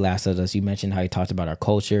so how he laughs at us. You mentioned how he talked about our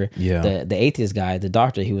culture. Yeah. The atheist guy, the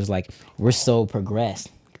doctor, he was like, we're so progressed.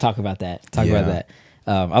 Talk about that. About that.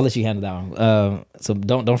 I'll let you handle that one. So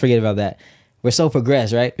don't forget about that. We're so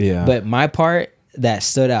progressed, right? Yeah. But my part that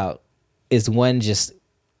stood out is one, just,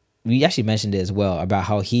 we actually mentioned it as well, about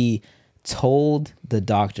how he told the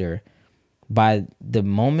doctor, by the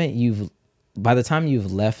time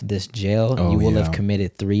you've left this jail, you will have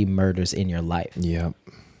committed 3 murders in your life. Yep.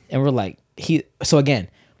 And we're like, so again,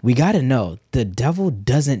 we got to know the devil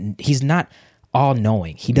he's not all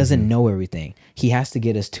knowing. He doesn't know everything. He has to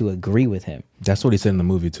get us to agree with him. That's what he said in the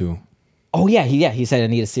movie too. Oh yeah, he said I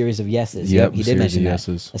need a series of yeses. Yep, he did mention that.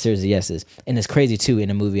 Yeses. A series of yeses. And it's crazy too in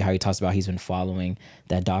the movie how he talks about he's been following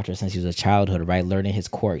that doctor since he was a childhood, right? Learning his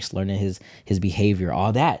quirks, learning his behavior,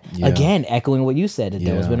 all that. Yeah. Again, echoing what you said, the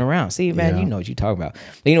devil's been around. See, man, you know what you're talking about.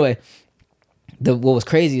 But anyway, what was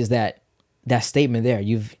crazy is that statement there,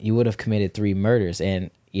 you would have committed 3 murders. And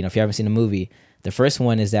you know, if you haven't seen the movie, the first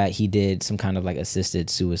one is that he did some kind of like assisted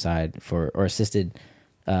suicide or assisted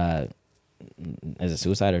is it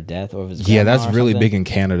suicide or death, or was it that's really big in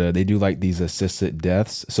Canada. They do like these assisted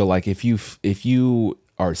deaths. So like if you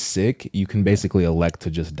are sick, you can basically elect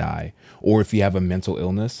to just die, or if you have a mental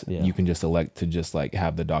illness, you can just elect to just like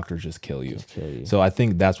have the doctors just kill you. So I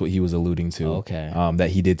think that's what he was alluding to. Okay.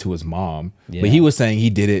 That he did to his mom, but he was saying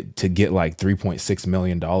he did it to get like $3.6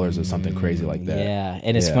 million or something crazy like that. Yeah,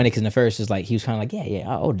 and it's funny because in the first was like he was kind of like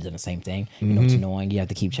I would have done the same thing. You know, it's annoying. You have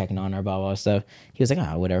to keep checking on her, blah blah stuff. He was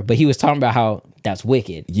like, whatever. But he was talking about how that's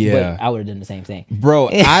wicked. Yeah, but I would have done the same thing, bro.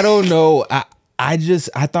 I don't know. I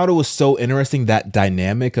thought it was so interesting, that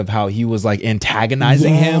dynamic of how he was like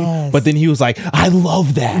antagonizing him, but then he was like, I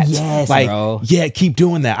love that. Yes, like, bro. Yeah, keep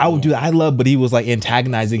doing that. I would do that. I love, but he was like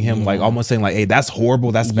antagonising him, like almost saying like, hey, that's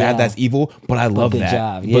horrible, that's bad, that's evil, but I love that.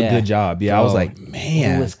 Job. But good job. Yeah, bro, I was like,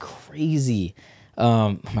 man. It was crazy.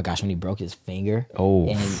 Oh my gosh, when he broke his finger. Oh.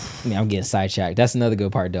 And I'm getting sidetracked. That's another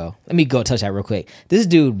good part though. Let me go touch that real quick. This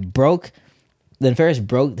dude Nefarious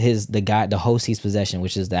broke the host he's possession,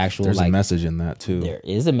 which is the actual. There's a message in that too. There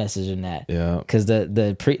is a message in that. Yeah. Because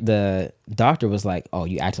the doctor was like, "Oh,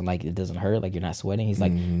 you acting like it doesn't hurt, like you're not sweating." He's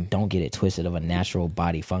like, "Don't get it twisted. Of a natural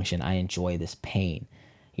body function, I enjoy this pain."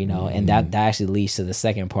 You know, and that actually leads to the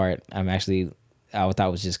second part. I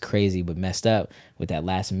thought was just crazy, but messed up with that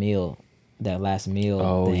last meal.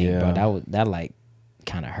 Thing, bro. That like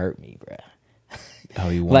kind of hurt me, bro. How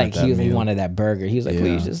he wanted he wanted that burger. He was like,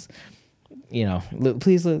 "Please just."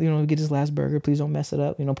 Please, get this last burger. Please don't mess it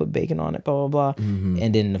up. Put bacon on it, blah, blah, blah.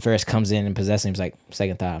 And then the first comes in and possesses him. He's like,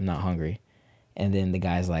 second thought, I'm not hungry. And then the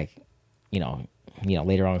guy's like,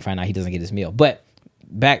 later on we find out he doesn't get his meal. But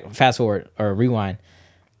fast forward or rewind,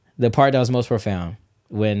 the part that was most profound,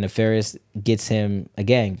 when Nefarious gets him,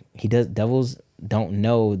 again, devils don't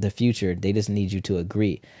know the future. They just need you to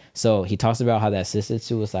agree. So he talks about how that assisted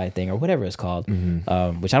suicide thing or whatever it's called,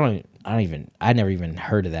 which I never even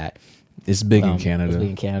heard of that. It's big in Canada. It's big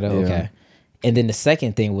in Canada, okay. And then the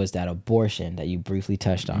second thing was that abortion that you briefly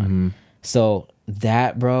touched on. So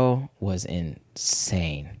that, bro, was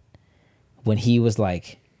insane. When he was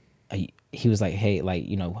like, hey, like,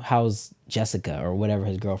 how's Jessica or whatever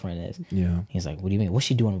his girlfriend is? Yeah. He's like, what do you mean? What's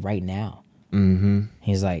she doing right now?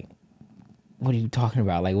 He's like, what are you talking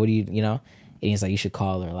about? Like, what do you, And he's like, you should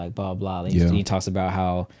call her, like, blah, blah. And he talks about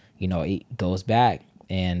how, it goes back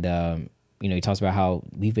and, he talks about how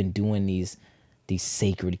we've been doing these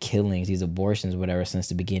sacred killings, these abortions, whatever, since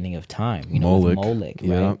the beginning of time. With Moloch,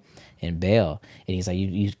 right? And Baal. And he's like,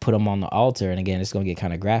 you put them on the altar, and again, it's gonna get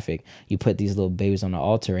kind of graphic. You put these little babies on the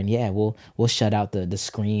altar, and we'll shut out the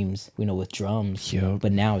screams, with drums.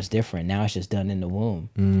 But now it's different. Now it's just done in the womb.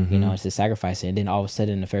 It's the sacrifice. And then all of a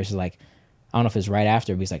sudden, the Pharisee is like, I don't know if it's right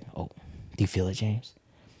after, but he's like, oh, do you feel it, James?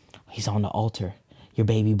 He's on the altar, your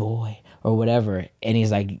baby boy, or whatever. And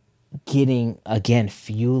he's like, getting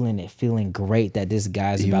fueling it, feeling great that this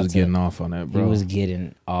guy's getting off on it, bro. He was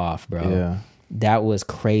getting off, bro. Yeah, that was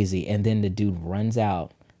crazy. And then the dude runs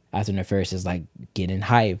out after Nefarious is like getting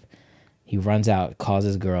hype. He runs out, calls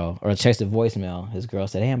his girl, or checks the voicemail. His girl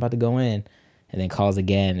said, "Hey, I'm about to go in," and then calls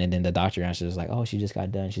again. And then the doctor answers like, "Oh, she just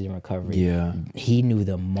got done. She's in recovery." Yeah, he knew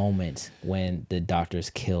the moment when the doctors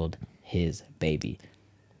killed his baby.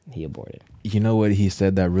 He aborted. You know what he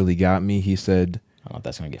said that really got me? He said, I don't know if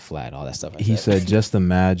that's gonna get flat. All that stuff. He said, "Just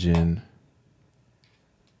imagine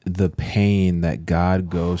the pain that God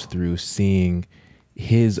goes through seeing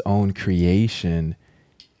his own creation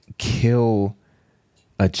kill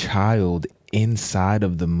a child inside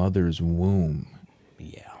of the mother's womb.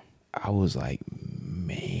 Yeah. I was like,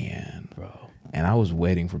 man, Bro. and I was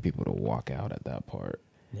waiting for people to walk out at that part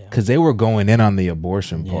Yeah. because they were going in on the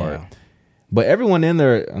abortion part. Yeah. But everyone in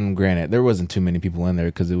there, granted, there wasn't too many people in there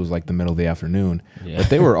because it was like the middle of the afternoon. Yeah. But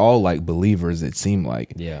they were all like believers, it seemed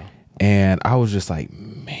like. Yeah. And I was just like,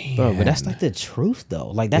 man. Bro, but that's like the truth, though.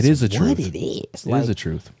 Like, that's It is the what truth. it is. It Like, is the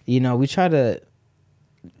truth. You know, we try to.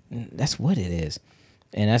 That's what it is,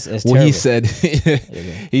 and that's Well, terrible. he said,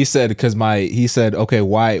 he said, okay,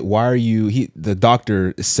 why are you? The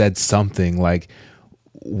doctor said something like,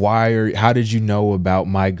 how did you know about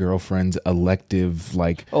my girlfriend's elective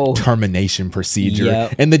termination procedure?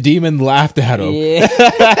 Yep. And the demon laughed at him. Yeah.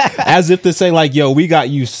 As if to say like, yo, we got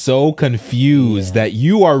you so confused that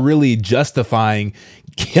you are really justifying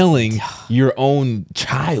killing your own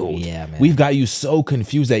child. Yeah, man. We've got you so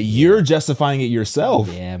confused that you're justifying it yourself.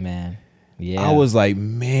 Yeah, man. Yeah. I was like,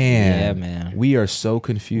 man. Yeah, man. We are so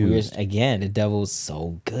confused. Again, the devil's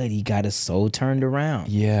so good. He got us so turned around.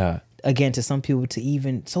 Yeah. Again, to some people, to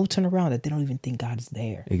even so turn around that they don't even think God is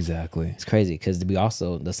there. Exactly. It's crazy because we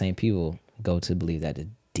also, the same people, go to believe that the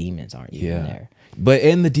demons aren't even there.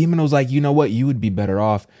 And the demon was like, you know what? You would be better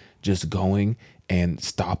off just going and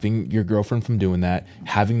stopping your girlfriend from doing that,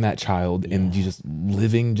 having that child, and you just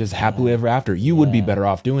living just happily ever after. You would be better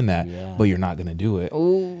off doing that, but you're not gonna do it.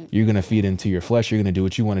 Ooh. You're gonna feed into your flesh. You're gonna do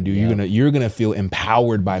what you want to do. You're gonna feel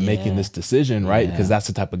empowered by making this decision, right? Because that's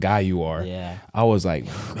the type of guy you are. Yeah. I was like,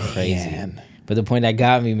 Crazy. man. But the point that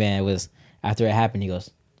got me, man, was after it happened, he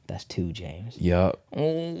goes, "That's two, James. Yup.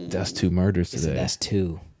 That's 2 murders He said, today. that's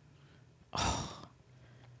two."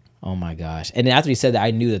 Oh my gosh. And then after he said that,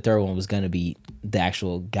 I knew the third one was going to be the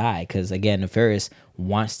actual guy. Because again, Nefarious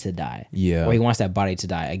wants to die. Yeah. Or he wants that body to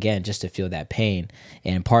die. Again, just to feel that pain.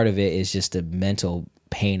 And part of it is just the mental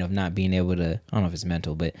pain of not being able to, I don't know if it's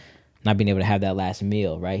mental, but not being able to have that last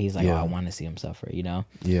meal, right? He's like, oh, I want to see him suffer, you know?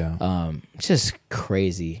 Yeah. Just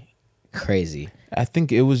crazy. I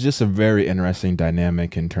think it was just a very interesting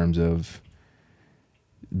dynamic in terms of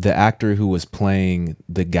the actor who was playing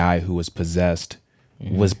the guy who was possessed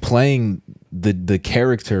was playing the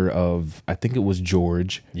character of, I think it was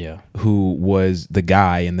George, who was the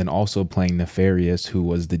guy, and then also playing Nefarious, who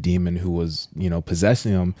was the demon who was,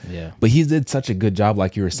 possessing him. Yeah. But he did such a good job,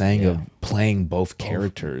 like you were saying, of playing both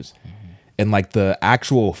characters. And like the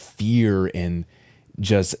actual fear and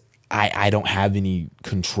just I don't have any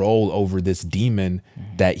control over this demon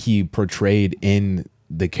that he portrayed in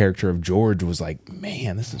the character of George was like,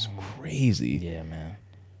 man, this is crazy. Yeah, man.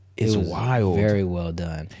 It's It was wild. Very well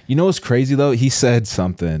done. You know what's crazy though? He said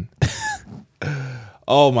something.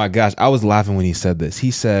 Oh my gosh, I was laughing when he said this.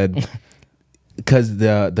 He said, because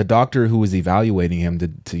the doctor who was evaluating him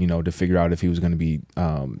to figure out if he was going to be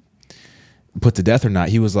put to death or not,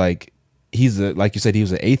 he was like, like you said, he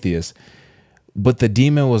was an atheist. But the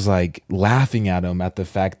demon was like laughing at him at the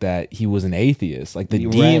fact that he was an atheist. Like the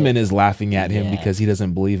demon is laughing at him because he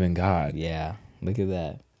doesn't believe in God. Yeah, look at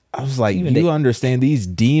that. I was like, you understand these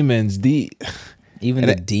demons, even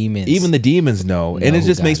the demons know. And it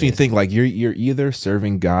just makes me think like you're either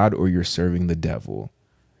serving God or you're serving the devil.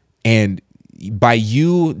 And by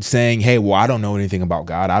you saying, hey, well, I don't know anything about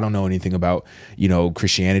God, I don't know anything about,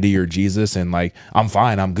 Christianity or Jesus, and like, I'm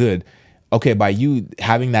fine, I'm good. Okay, by you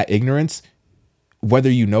having that ignorance, whether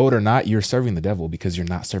you know it or not, you're serving the devil because you're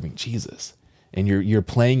not serving Jesus. And you're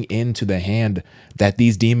playing into the hand that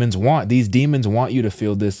these demons want. These demons want you to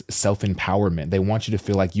feel this self-empowerment. They want you to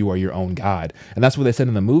feel like you are your own God. And that's what they said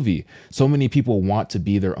in the movie. So many people want to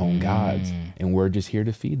be their own gods. And we're just here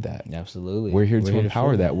to feed that. Absolutely. We're here to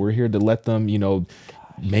empower that. We're here to let them,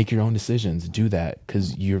 make your own decisions. Do that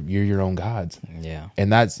because you're your own gods. Yeah.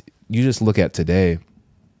 And you just look at today.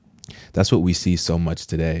 That's what we see so much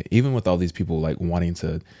today. Even with all these people like wanting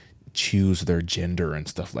to choose their gender and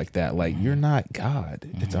stuff like that. Like, you're not God.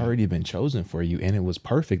 It's already been chosen for you, and it was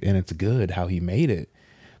perfect, and it's good how he made it.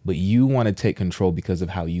 But you want to take control because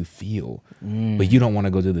of how you feel. But you don't want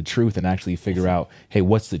to go to the truth and actually figure out, hey,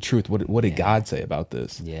 what's the truth? What did God say about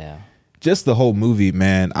this? Yeah. Just the whole movie,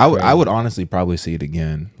 man. I would honestly probably see it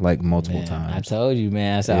again, like multiple times. I told you,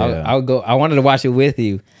 man. I said I would go. I wanted to watch it with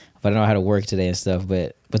you, but I don't know how to work today and stuff.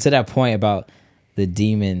 But to that point about the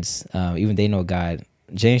demons, even they know God.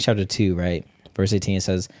 James chapter 2, right? Verse 18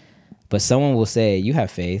 says, but someone will say, you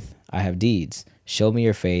have faith, I have deeds. Show me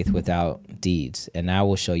your faith without deeds, and I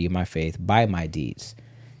will show you my faith by my deeds.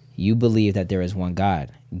 You believe that there is one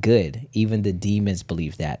God. Good. Even the demons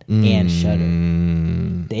believe that and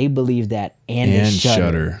shudder. They believe that and they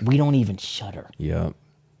shudder. We don't even shudder. Yep.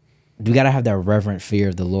 we got to have that reverent fear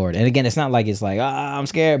of the Lord. And again, it's not like it's like, I'm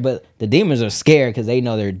scared, but the demons are scared because they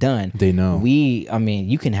know they're done. They know.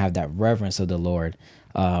 You can have that reverence of the Lord.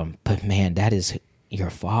 But man, that is your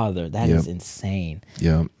Father. That is insane.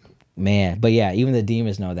 Yeah. Man. But yeah, even the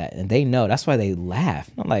demons know that. And they know. That's why they laugh.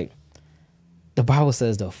 I'm like, the Bible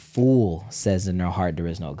says the fool says in their heart there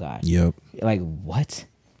is no God. Yep. Like, what?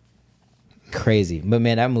 Crazy. But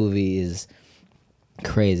man, that movie is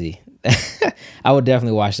crazy. I would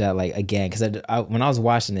definitely watch that like again, because when I was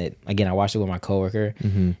watching it again, I watched it with my coworker,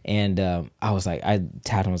 and I was like, I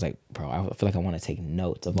tapped him, I was like, bro, I feel like I want to take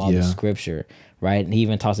notes of all the scripture, right? And he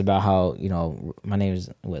even talks about how, you know, my name is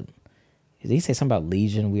what. Did he say something about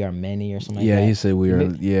legion? We are many or something like that? Yeah, he said we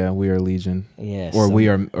are legion. Yeah. Or so we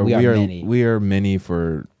are many. We are many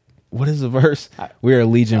for, what is the verse? We are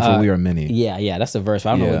legion for we are many. Yeah, that's the verse.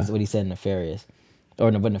 But I don't know what he said in Nefarious. Or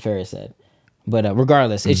what Nefarious said. But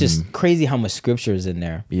regardless, it's just crazy how much scripture is in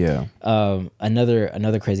there. Yeah.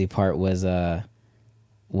 Another crazy part was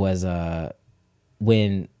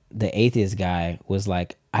when the atheist guy was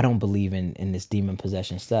like, I don't believe in this demon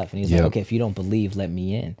possession stuff. And he's like, okay, if you don't believe, let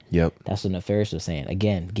me in. Yep. That's what Nefarious was saying.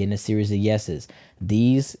 Again, getting a series of yeses.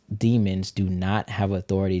 These demons do not have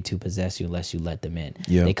authority to possess you unless you let them in.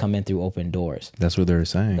 Yep. They come in through open doors. That's what they're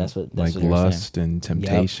saying. That's what like they were lust saying. and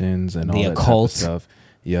temptations and all The that occult. type of stuff.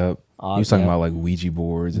 Yep. He was talking about like Ouija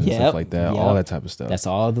boards and stuff like that. All that type of stuff. That's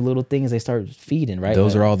all the little things they start feeding, right?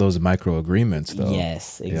 Those are all those micro agreements, though.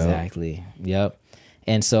 Yes, exactly. Yep.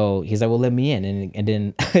 And so he's like, well, let me in. And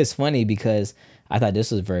then it's funny because I thought this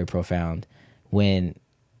was very profound when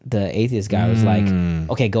the atheist guy was like,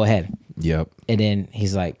 okay, go ahead. Yep. And then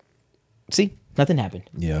he's like, see, nothing happened.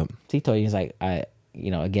 Yep. So he told you, he's like,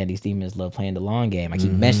 again, these demons love playing the long game. I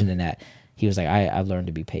keep mentioning that. He was like, I've learned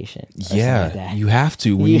to be patient. Yeah, you have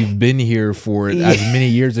to when you've been here for as many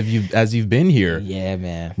years as you've been here. Yeah,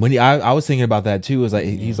 man. When I was thinking about that too. It was like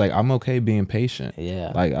he's like, I'm okay being patient.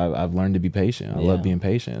 Yeah, like I've learned to be patient. I love being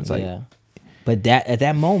patient. It's like, but at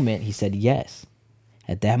that moment he said yes.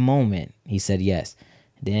 At that moment he said yes.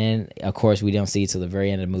 Then of course we don't see till the very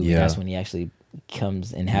end of the movie. Yeah. That's when he actually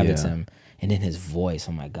comes inhabits him, and then his voice.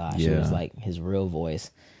 Oh my gosh, it was like his real voice.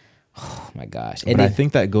 Oh my gosh! But I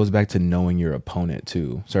think that goes back to knowing your opponent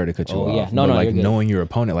too. Sorry to cut you off. Yeah, no, like knowing your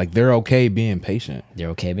opponent, like they're okay being patient. They're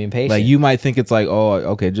okay being patient. Like you might think it's like, oh,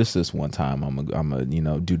 okay, just this one time, I'm a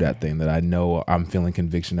do that thing that I know I'm feeling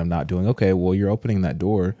conviction I'm not doing. Okay, well you're opening that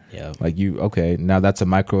door. Yeah. Like okay, now that's a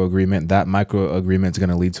micro agreement. That micro agreement is going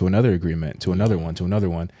to lead to another agreement, to another one, to another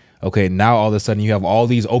one. Okay, now all of a sudden you have all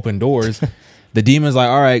these open doors. The demon's like,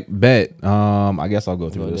 all right, bet. I guess I'll go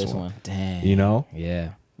through this one. Dang. You know?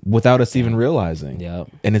 Yeah. Without us even realizing. Yep.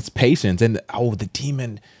 And it's patience. And the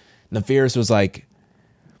demon, Nefarious was like,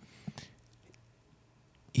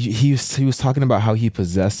 he was talking about how he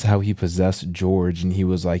possessed George, and he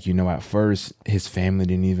was like, at first his family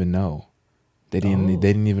didn't even know. They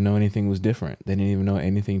didn't even know anything was different. They didn't even know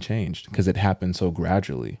anything changed because it happened so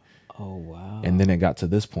gradually. Oh wow. And then it got to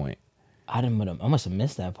this point. I must have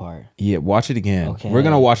missed that part. Yeah, watch it again. Okay. We're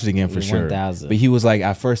gonna watch it again for sure. 1000. But he was like,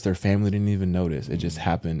 at first their family didn't even notice. It just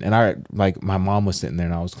happened. And my mom was sitting there,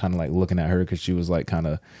 and I was kind of like looking at her because she was like kind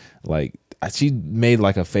of like, she made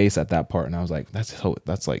like a face at that part, and I was like,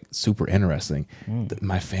 that's like super interesting.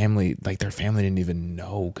 My family, like their family didn't even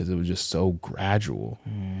know because it was just so gradual.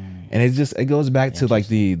 And it goes back to like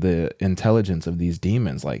the intelligence of these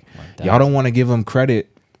demons. Like y'all don't want to give them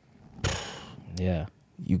credit. Yeah.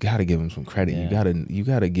 You got to give them some credit. Yeah. You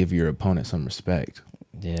got to give your opponent some respect.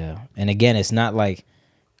 Yeah. And again, it's not like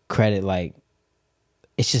credit, like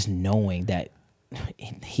it's just knowing that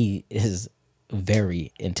he is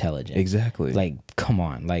very intelligent. Exactly. Like, come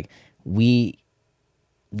on. Like we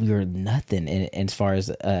are nothing as far as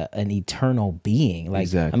an eternal being. Like,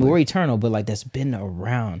 exactly. I mean, we're eternal, but like that's been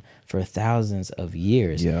around for thousands of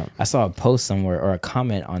years. Yeah. I saw a post somewhere or a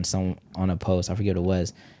comment on a post. I forget what it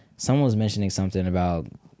was. Someone was mentioning something about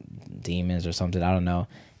demons or something. I don't know.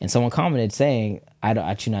 And someone commented saying,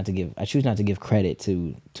 I choose not to give credit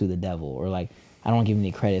to the devil, or like I don't give him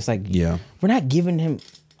any credit. It's like, we're not giving him.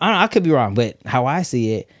 I don't know, I could be wrong, but how I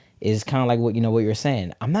see it is kind of like what you're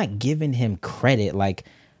saying. I'm not giving him credit like,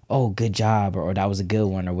 oh, good job, or that was a good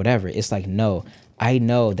one, or whatever. It's like, no, I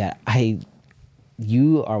know that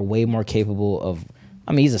you are way more capable of.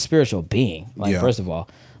 I mean, he's a spiritual being. Like, first of all,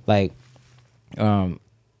 like,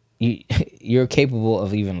 you're capable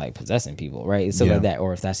of even like possessing people, right? So like that,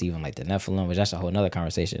 or if that's even like the Nephilim, which that's a whole nother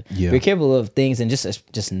conversation. You're capable of things and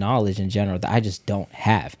just knowledge in general that I just don't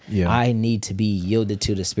have. I need to be yielded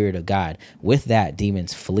to the Spirit of God. With that,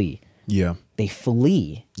 demons flee. They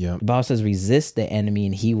flee. The Bible says, resist the enemy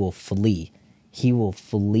and he will flee. he will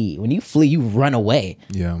flee. When you flee, you run away.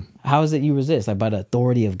 Yeah. How is it you resist? Like by the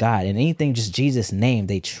authority of God. And anything just Jesus' name,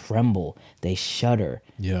 they tremble, they shudder.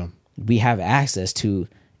 Yeah. We have access to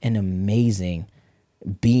an amazing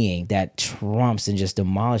being that trumps and just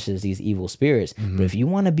demolishes these evil spirits. But if you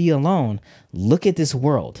want to be alone, look at this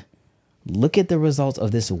world. Look at the results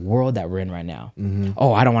of this world that we're in right now.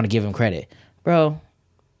 Oh, I don't want to give him credit. Bro,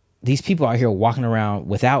 these people out here walking around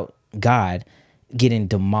without God getting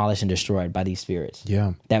demolished and destroyed by these spirits.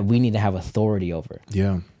 Yeah. That we need to have authority over.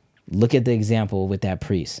 Yeah. Look at the example with that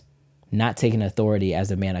priest. Not taking authority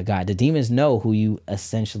as a man of God. The demons know who you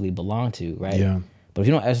essentially belong to, right? Yeah. But if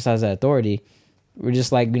you don't exercise that authority, we're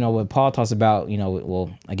just like, what Paul talks about,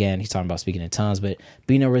 well, again, he's talking about speaking in tongues, but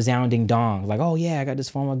being a resounding dong. Like, oh, yeah, I got this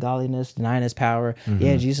form of godliness, denying his power.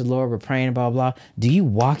 Yeah, Jesus, Lord, we're praying, blah, blah. Do you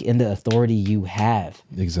walk in the authority you have?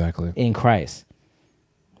 Exactly. In Christ?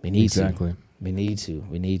 We need exactly. to. We need to.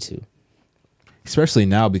 We need to. Especially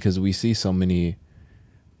now because we see so many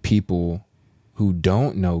people who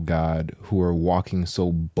don't know God who are walking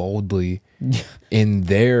so boldly in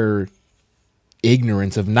their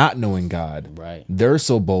ignorance of not knowing God. Right. They're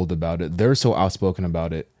so bold about it. They're so outspoken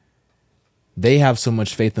about it. They have so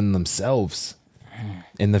much faith in themselves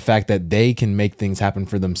in the fact that they can make things happen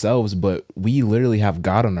for themselves, but we literally have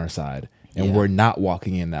God on our side and we're not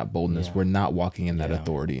walking in that boldness. We're not walking in that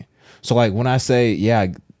authority. So like when I say,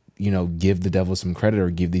 give the devil some credit or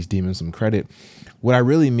give these demons some credit, what I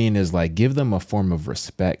really mean is like give them a form of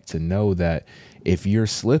respect to know that if you're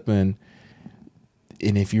slipping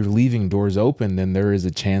and if you're leaving doors open, then there is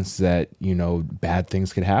a chance that, bad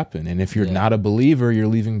things could happen. And if you're not a believer, you're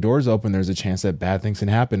leaving doors open, there's a chance that bad things can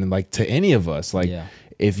happen. And like to any of us,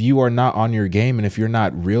 if you are not on your game and if you're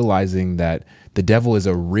not realizing that the devil is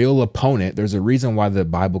a real opponent, there's a reason why the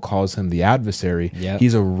Bible calls him the adversary. Yep.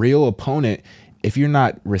 He's a real opponent. If you're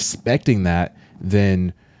not respecting that,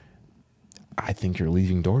 then I think you're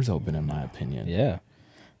leaving doors open, in my opinion. Yeah.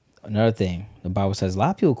 Another thing, the Bible says, a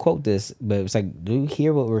lot of people quote this, but it's like, do you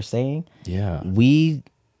hear what we're saying? Yeah.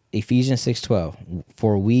 Ephesians 6:12,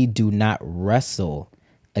 for we do not wrestle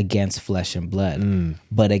against flesh and blood,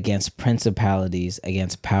 but against principalities,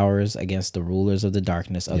 against powers, against the rulers of the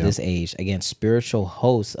darkness of this age, against spiritual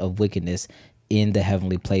hosts of wickedness in the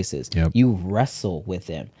heavenly places. Yep. You wrestle with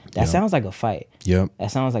them. That sounds like a fight. Yep.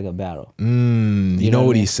 That sounds like a battle. You know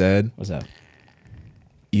what he said? What's up?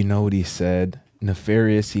 You know what he said?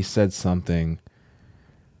 Nefarious, he said something.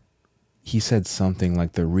 He said something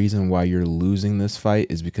like the reason why you're losing this fight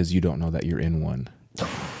is because you don't know that you're in one.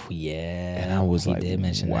 Yeah. And I was he like, did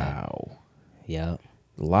mention wow. That. Yep.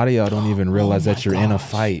 A lot of y'all don't even realize that you're in a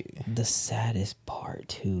fight. The saddest part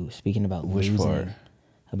too, speaking about Which losing. part?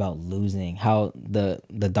 About losing, how the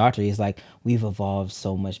doctor is like, we've evolved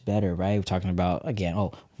so much better, right? We're talking about, again,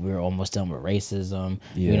 we're almost done with racism,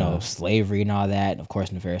 slavery and all that. Of course,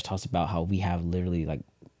 Nefarious talks about how we have literally like,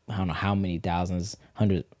 I don't know how many thousands,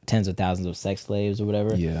 hundreds, tens of thousands of sex slaves or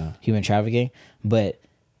whatever, human trafficking. But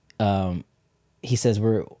he says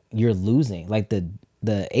you're losing. Like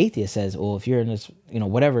the atheist says, well, if you're in this,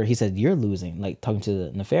 whatever, he said, you're losing, like talking to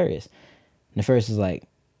the Nefarious. Nefarious is like,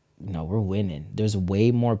 no, we're winning. There's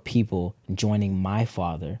way more people joining my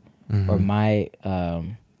father or my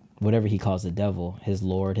whatever he calls the devil, his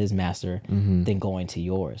Lord, his master, than going to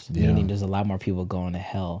yours. Yeah. Meaning there's a lot more people going to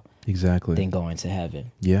hell than going to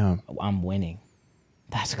heaven. Yeah. I'm winning.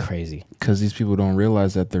 That's crazy. Because these people don't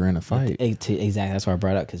realize that they're in a fight. Exactly. That's why I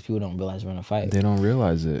brought it up, because people don't realize we're in a fight. They don't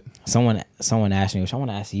realize it. Someone asked me, which I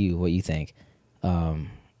want to ask you what you think.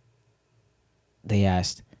 They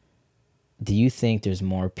asked, do you think there's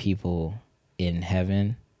more people in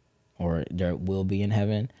heaven, or there will be in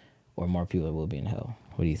heaven, or more people that will be in hell?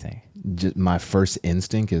 What do you think? Just my first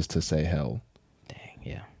instinct is to say hell. Dang,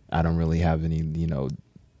 yeah. I don't really have any,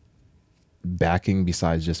 backing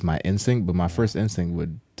besides just my instinct, but my first instinct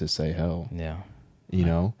would to say hell. Yeah.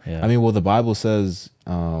 Yeah. I mean, well, the Bible says,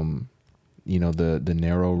 the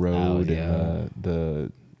narrow road and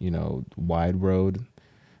the wide road.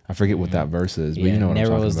 I forget what that verse is, but you know what I'm talking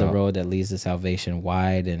about. Narrow is the road that leads to salvation.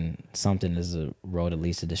 Wide and something is the road that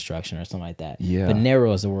leads to destruction, or something like that. Yeah. But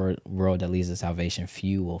narrow is the road that leads to salvation.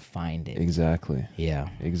 Few will find it. Exactly. Yeah.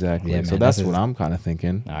 Exactly. Yeah, so man, that's what I'm kind of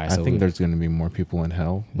thinking. All right, I so think there's going to be more people in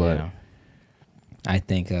hell, but I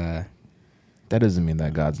think that doesn't mean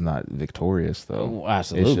that God's not victorious, though. Oh,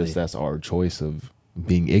 absolutely. It's just that's our choice of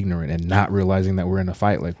being ignorant and not realizing that we're in a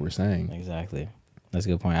fight, like we're saying. Exactly. That's a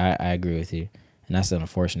good point. I agree with you. And that's an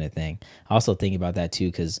unfortunate thing. I also think about that too,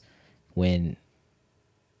 because when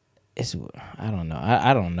I don't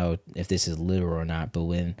know if this is literal or not, but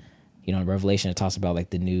when you know, in Revelation it talks about like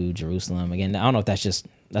the new Jerusalem. Again, I don't know if that's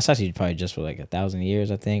actually probably just for like 1,000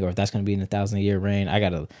 years, I think, or if that's going to be in 1,000-year reign. I got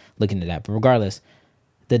to look into that. But regardless,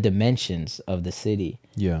 the dimensions of the city,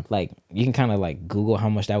 like you can kind of like Google how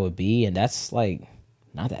much that would be, and that's like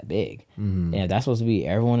not that big. And if that's supposed to be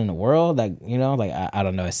everyone in the world, like, you know, like I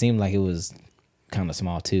don't know. It seemed like it was kind of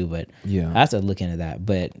small too, but I have to look into that.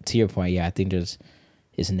 But to your point, I think it's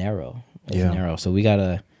narrow. It's narrow. So we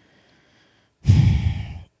gotta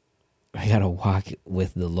walk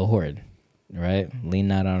with the Lord, right? Lean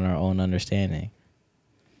not on our own understanding.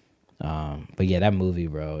 But yeah, that movie,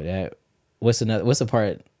 bro. What's the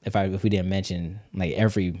part if we didn't mention like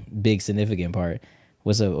every big significant part?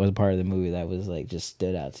 What's a part of the movie that was like just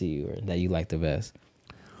stood out to you or that you liked the best?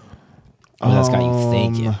 Or that's got you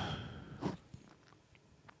thinking.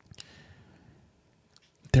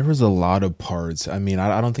 There was a lot of parts. I mean,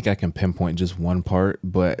 I don't think I can pinpoint just one part,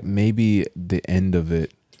 but maybe the end of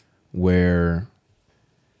it where,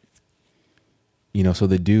 you know, so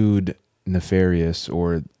the dude Nefarious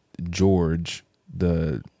or George,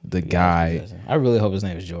 the guy. I really hope his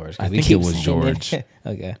name is George. I think it was George.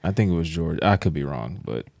 Okay. I think it was George. I could be wrong,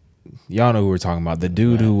 but y'all know who we're talking about. The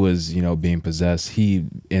dude who was, you know, being possessed, he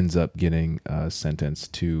ends up getting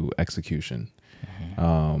sentenced to execution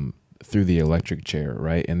through the electric chair,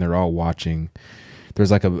 right? And they're all watching.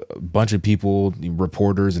 There's like a bunch of people,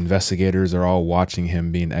 reporters, investigators are all watching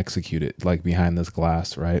him being executed, like behind this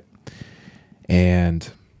glass, right? And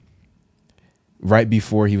right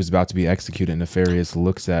before he was about to be executed, Nefarious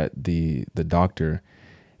looks at the doctor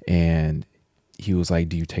and he was like,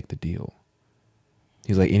 "Do you take the deal?"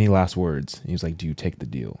 He's like, "Any last words?" He was like, "Do you take the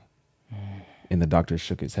deal?" And the doctor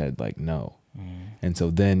shook his head like, "No." And so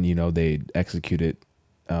then, you know, they executed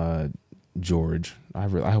George. I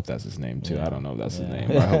hope that's his name too. I don't know if that's his name,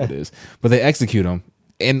 but I hope it is. But they execute him.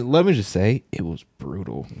 And let me just say, it was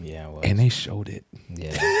brutal. Yeah, it was. And they showed it.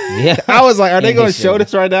 Yeah. I was like, are they going to show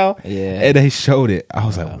this right now? Yeah. And they showed it. I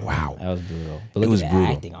was like, wow. That was brutal. But look at the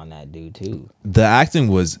acting on that dude, too. The acting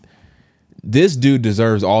was, this dude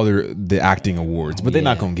deserves all the acting awards, but they're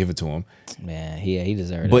not going to give it to him. Man, he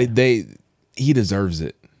deserved it. But he deserves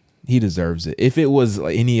it. He deserves it. If it was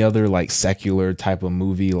like any other like secular type of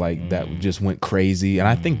movie like that just went crazy, and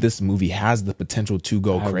I think this movie has the potential to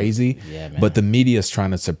go crazy, but the media is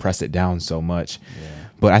trying to suppress it down so much. Yeah.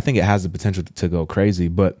 But I think it has the potential to go crazy.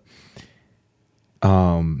 But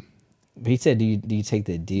he said, "Do you take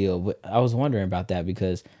the deal?" But I was wondering about that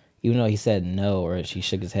because even though he said no, or she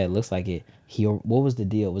shook his head, it looks like it. What was the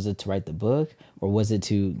deal? Was it to write the book, or was it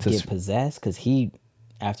to get possessed? Because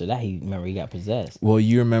after that, he got possessed. Well,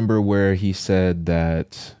 you remember where he said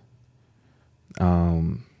that,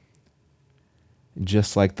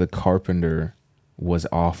 just like the carpenter was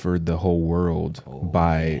offered the whole world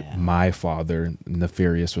by my father,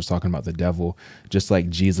 Nefarious was talking about the devil, just like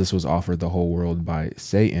Jesus was offered the whole world by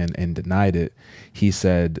Satan and denied it. He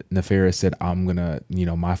said, Nefarious said,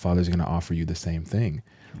 my father's going to offer you the same thing.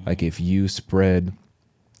 Like if you spread,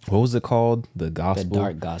 what was it called? The gospel? The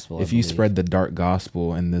dark gospel. If you spread the dark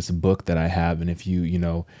gospel in this book that I have, and if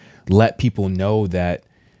you let people know that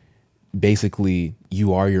basically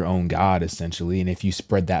you are your own God, essentially, and if you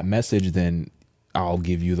spread that message, then I'll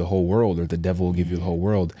give you the whole world, or the devil will give you the whole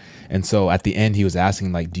world. And so at the end, he was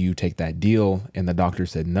asking, like, do you take that deal? And the doctor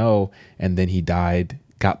said no. And then he died,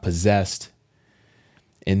 got possessed.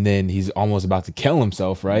 And then he's almost about to kill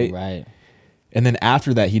himself, right? Right. And then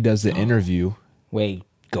after that, he does the interview. Wait,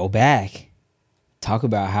 go back. Talk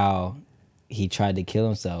about how he tried to kill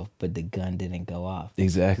himself, but the gun didn't go off.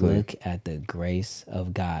 Exactly. Look at the grace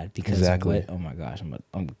of God. Because oh my gosh,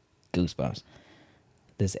 I'm goosebumps.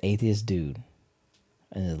 This atheist dude,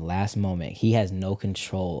 in the last moment, he has no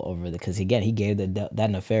control over because again, he gave that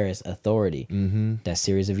Nefarious authority, that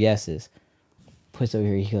series of yeses. Puts over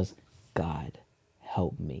here, he goes, God,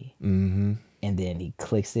 help me. And then he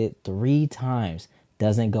clicks it 3 times.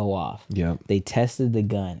 Doesn't go off. Yep. They tested the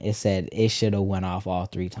gun. It said it should have went off all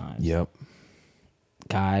 3 times. Yep.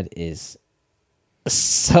 God is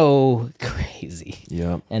so crazy.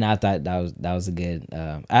 Yep. And I thought that was a good.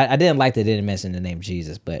 I didn't like they didn't mention the name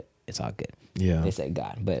Jesus, but it's all good. Yeah. They said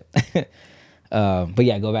God, but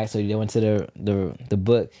yeah, go back. So they went to the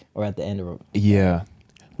book, or at the end of it. Yeah.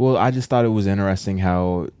 Well, I just thought it was interesting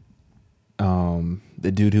how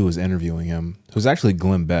the dude who was interviewing him, who was actually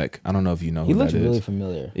Glenn Beck. I don't know if you know who that is. He looks really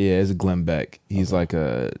familiar. Yeah, it's Glenn Beck. He's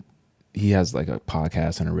he has like a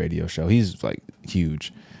podcast and a radio show. He's like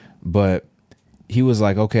huge. But he was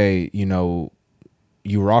like, okay, you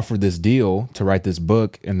were offered this deal to write this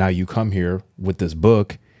book, and now you come here with this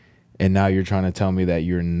book, and now you're trying to tell me that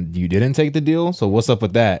you didn't take the deal. So what's up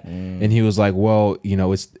with that? And he was like, well,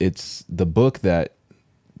 it's the book that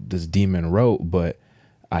this demon wrote, but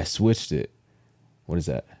I switched it. What is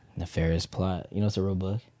that? Nefarious Plot. It's a real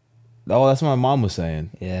book. Oh, that's what my mom was saying.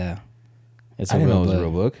 Yeah, it's I didn't know it was a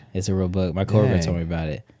real book. It's a real book. My coworker Dang. told me about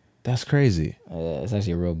it. That's crazy. It's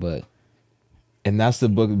actually a real book. And that's the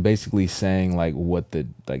book basically saying like what the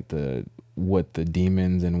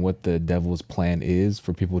demons and what the devil's plan is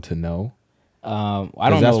for people to know. I don't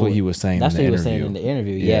know. That's what he was saying. That's in the what he was interview. saying in the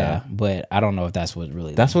interview. Yeah, but I don't know if that's what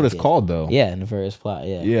really. That's what it's called, though. Yeah, Nefarious Plot.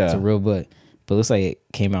 Yeah, it's a real book, but it looks like it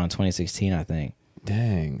came out in 2016, I think.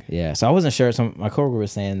 Dang. Yeah, so I wasn't sure. My coworker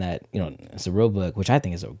was saying that it's a real book, which I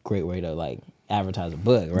think is a great way to like advertise a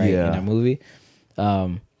book, right? Yeah. In that movie.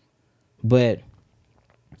 But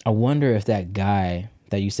I wonder if that guy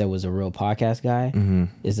that you said was a real podcast guy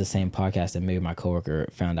is the same podcast that maybe my coworker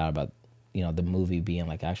found out about, the movie being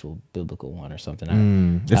like actual biblical one or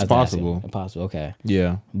something. It's possible. Possible. Okay.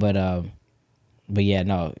 Yeah. But yeah,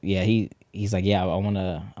 no, yeah, he's like, yeah, I'm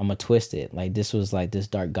gonna twist it. Like this was like this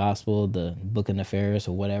dark gospel, the Book of Nefarious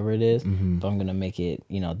or whatever it is, but I'm gonna make it,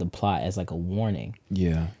 the plot as like a warning.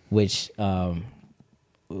 Yeah. Which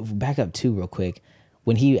back up too real quick.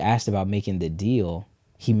 When he asked about making the deal,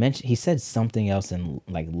 he said something else in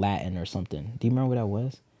like Latin or something. Do you remember what that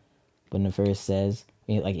was? What Nefarious says,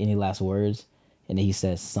 like any last words, and then he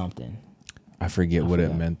says something. I forget what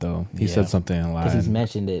it meant though. He said something in Latin. Because he's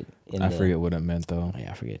mentioned it. I forget what it meant though.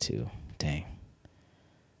 Yeah, I forget too. Dang.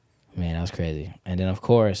 Man, that was crazy. And then of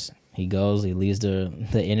course he leaves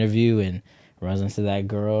the interview and runs into that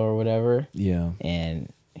girl or whatever. Yeah.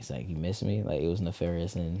 And he's like, "You miss me?" Like it was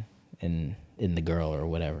Nefarious and in the girl or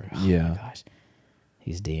whatever. Oh yeah. my gosh.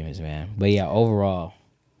 These demons, man. But yeah, overall.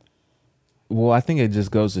 Well, I think it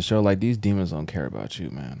just goes to show like these demons don't care about you,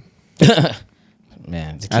 man.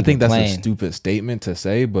 Man, I think that's a stupid statement to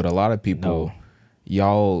say, but a lot of people, No.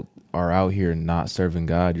 y'all are out here not serving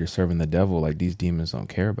God. You're serving the devil. Like these demons don't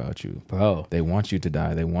care about you, bro. They want you to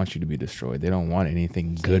die. They want you to be destroyed. They don't want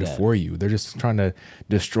anything good that. for you. They're just trying to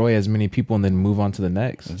destroy as many people and then move on to the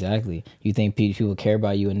next. Exactly. You think people care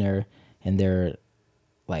about you and they're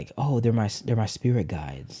like, oh, they're my spirit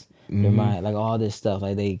guides. They're my like all this stuff.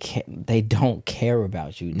 Like they don't care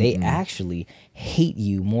about you. They actually hate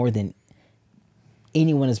you more than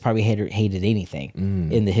anyone has probably hated anything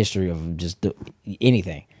in the history of just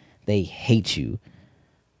anything. They hate you.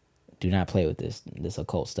 Do not play with this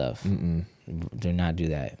occult stuff. Do not do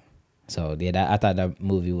that. So yeah, I thought that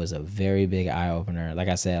movie was a very big eye opener. Like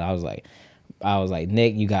I said, I was like,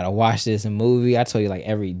 Nick, you gotta watch this movie. I told you like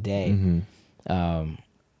every day.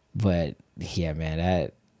 But yeah,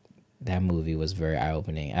 man, that movie was very eye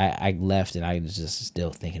opening. I left and I was just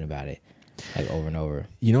still thinking about it like over and over.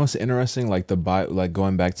 You know what's interesting? Like like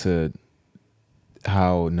going back to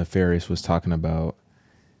how Nefarious was talking about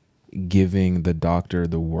giving the doctor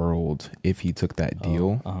the world if he took that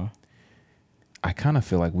deal. I kind of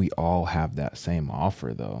feel like we all have that same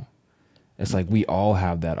offer though. It's like we all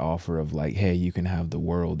have that offer of like, hey, you can have the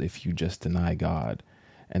world if you just deny God.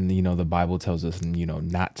 And, the Bible tells us,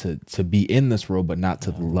 not to be in this world, but not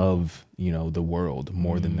to love, the world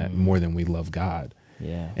more than we love God.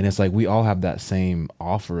 Yeah. And it's like we all have that same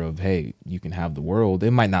offer of, hey, you can have the world.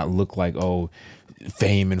 It might not look like,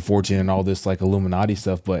 fame and fortune and all this like Illuminati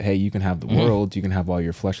stuff, but hey, you can have the world. You can have all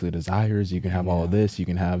your fleshly desires. You can have all of this. You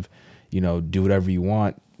can have, do whatever you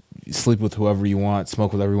want, sleep with whoever you want,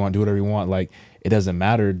 smoke with whoever you want, do whatever you want. Like, it doesn't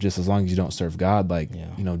matter just as long as you don't serve God, like,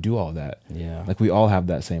 do all that. Yeah. Like we all have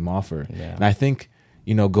that same offer. Yeah. And I think,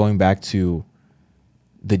 going back to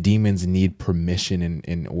the demons need permission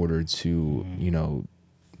in order to,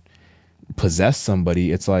 possess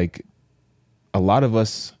somebody. It's like a lot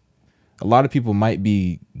of people might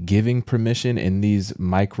be giving permission in these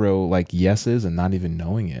micro like yeses and not even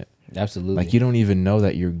knowing it. Absolutely. Like you don't even know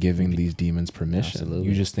that you're giving these demons permission. Absolutely.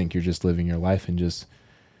 You just think you're just living your life and just,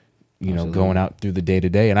 going out through the day to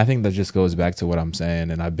day. And I think that just goes back to what I'm saying.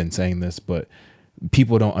 And I've been saying this, but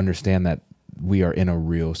people don't understand that we are in a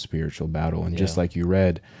real spiritual battle. And just like you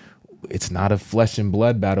read, it's not a flesh and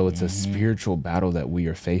blood battle. It's a spiritual battle that we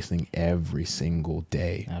are facing every single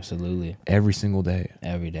day. Absolutely. Every single day.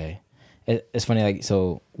 Every day. It's funny. Like,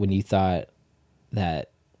 so when you thought that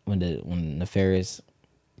when Nefarious,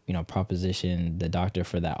 propositioned the doctor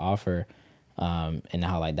for that offer, and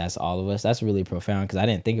how like that's all of us, that's really profound because I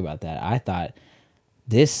didn't think about that. I thought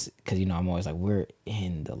this, because I'm always like, we're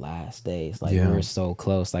in the last days, like we're so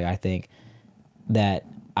close. Like I think that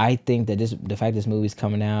the fact this movie's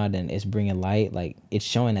coming out and it's bringing light, like it's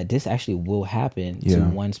showing that this actually will happen to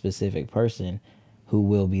one specific person who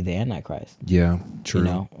will be the Antichrist. Yeah, true. You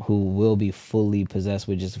know, who will be fully possessed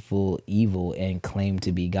with just full evil and claim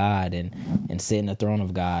to be God and sit in the throne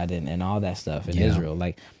of God and all that stuff in Israel.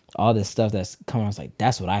 Like all this stuff that's coming on, it's like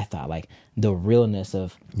that's what I thought. Like the realness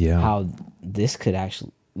of how this could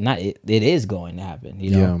actually it is going to happen,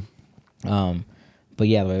 you know? But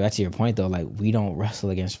yeah, like, back to your point though, like we don't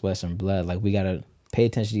wrestle against flesh and blood. Like we gotta pay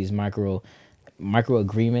attention to these micro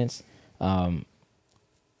agreements.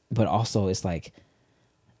 But also it's like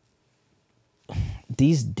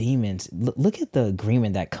these demons, look at the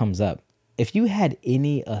agreement that comes up. If you had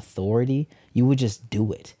any authority, you would just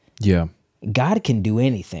do it. Yeah. God can do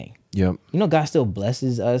anything. Yep. You know, God still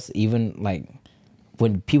blesses us even like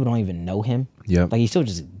when people don't even know him. Yep. Like he's still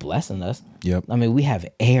just blessing us. Yep. I mean, we have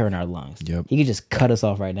air in our lungs. Yep. He could just cut us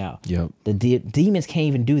off right now. Yep. The demons can't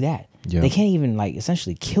even do that. Yep. They can't even like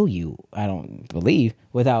essentially kill you, I don't believe,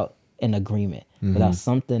 without an agreement, without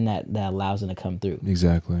something that allows them to come through.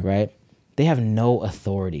 Exactly. Right? They have no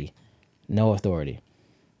authority. No authority.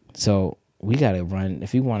 So we got to run,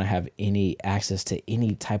 if you want to have any access to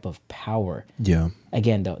any type of power. Yeah.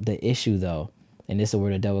 Again, the issue though, and this is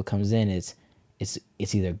where the devil comes in, it's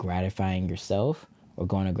either gratifying yourself or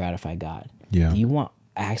going to gratify God. Yeah. Do you want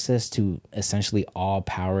access to essentially all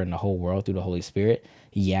power in the whole world through the Holy Spirit?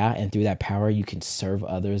 Yeah, and through that power, you can serve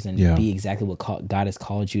others and be exactly what God has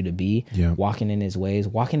called you to be, walking in his ways,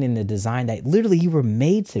 walking in the design that literally you were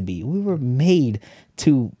made to be. We were made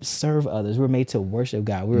to serve others. We were made to worship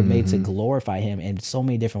God. We were made to glorify him in so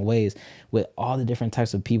many different ways with all the different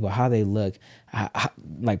types of people, how they look, how,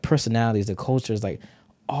 like personalities, the cultures, like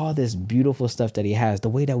all this beautiful stuff that he has, the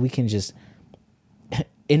way that we can just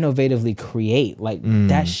innovatively create, like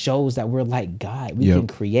that shows that we're like God. We can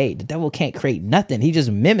create. The devil can't create nothing. He just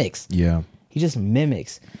mimics. He just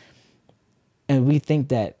mimics. And we think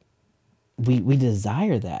that we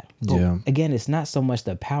desire that. But again, it's not so much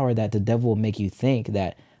the power that the devil will make you think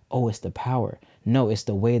that, oh, it's the power. No, it's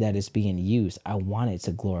the way that it's being used. I want it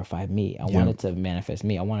to glorify me. I want it to manifest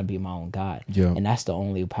me. I want to be my own God. And that's the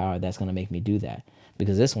only power that's going to make me do that.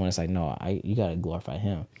 Because this one, it's like, no, you got to glorify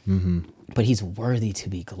him. But he's worthy to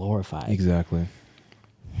be glorified. Exactly.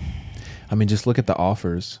 I mean, just look at the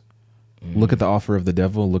offers. Look at the offer of the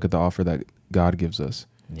devil. Look at the offer that God gives us.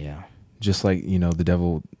 Yeah. Just like, you know, the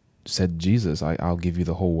devil said, Jesus, I'll give you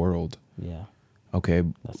the whole world. Yeah. Okay.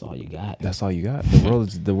 That's all you got. That's all you got.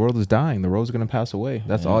 The world is dying. The world's going to pass away.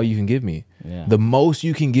 That's all you can give me. Yeah. The most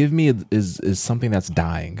you can give me is something that's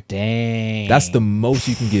dying. Dang. That's the most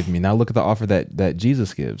you can give me. Now look at the offer that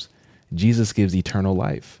Jesus gives. Jesus gives eternal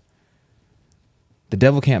life. The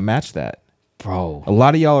devil can't match that. Bro. A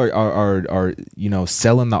lot of y'all are you know,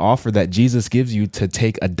 selling the offer that Jesus gives you to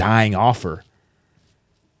take a dying offer.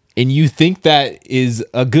 And you think that is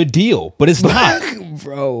a good deal, but it's not.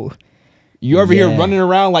 Bro. You over here running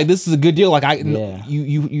around like this is a good deal. Like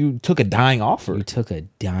you took a dying offer. You took a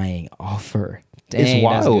dying offer. Dang, it's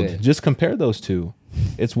wild. Just compare those two.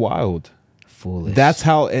 It's wild. Foolish. That's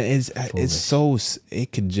how it's so,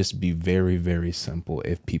 it could just be very, very simple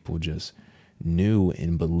if people just knew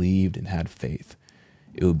and believed and had faith.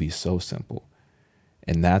 It would be so simple.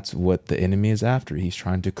 And that's what the enemy is after. He's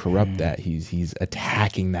trying to corrupt that. He's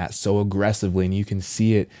attacking that so aggressively, and you can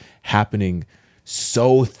see it happening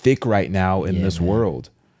so thick right now in this world.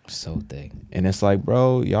 So thick. And it's like,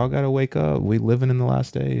 bro, y'all gotta wake up. We living in the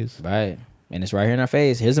last days. Right. And it's right here in our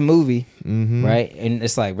face. Here's a movie. Right. And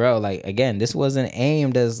it's like, bro, like, again, this wasn't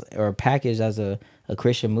aimed as or packaged as a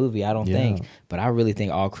Christian movie, I don't think. But I really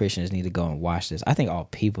think all Christians need to go and watch this. I think all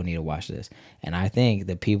people need to watch this. And I think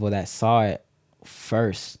the people that saw it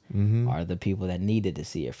first are the people that needed to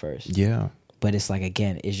see it first. Yeah. But it's like,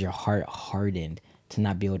 again, is your heart hardened to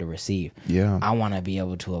not be able to receive? Yeah. I want to be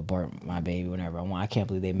able to abort my baby whenever I want. I can't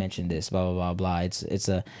believe they mentioned this, blah, blah, blah, blah. It's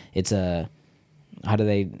a how do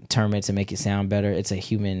they term it to make it sound better? It's a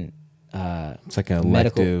human it's like an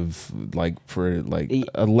elective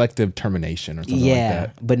elective termination or something like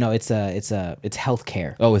that. But no, it's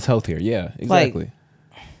healthcare. Oh, it's healthcare. Yeah, exactly.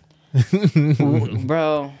 Like,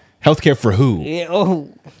 bro. Healthcare for who? Yeah,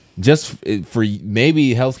 oh. Just for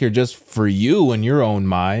maybe healthcare just for you in your own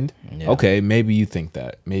mind. Yeah. Okay, maybe you think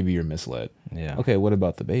that. Maybe you're misled. Yeah. Okay, what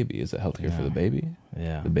about the baby? Is it healthcare for the baby?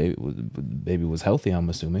 Yeah. The baby was healthy, I'm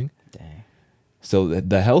assuming. Dang. So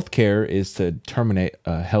the healthcare is to terminate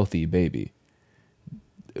a healthy baby.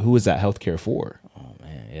 Who is that healthcare for? Oh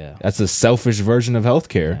man, yeah. That's a selfish version of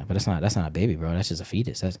healthcare. Yeah, but that's not a baby, bro. That's just a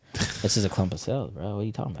fetus. That's just a clump of cells, bro. What are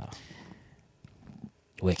you talking about?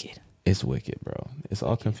 Wicked. It's wicked, bro. It's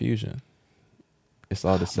all confusion. It's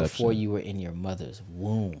all deception. Before you were in your mother's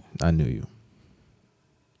womb. I knew you.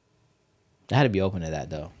 I had to be open to that,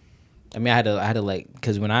 though. I mean, I had to like,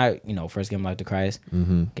 because when I, first gave my life to Christ,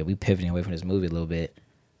 okay, we pivoting away from this movie a little bit,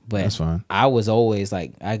 but That's fine. I was always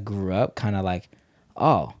like, I grew up kind of like,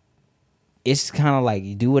 oh, it's kind of like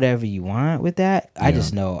you do whatever you want with that. I Yeah.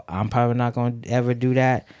 just know I'm probably not going to ever do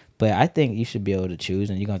that, but I think you should be able to choose,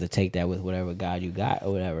 and you're going to have to take that with whatever God you got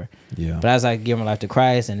or whatever. Yeah. But as I give my life to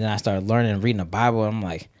Christ, and then I started learning and reading the Bible, I'm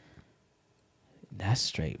like, that's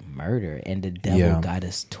straight murder, and the devil got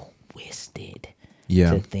us twisted.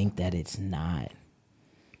 Yeah. To think that it's not.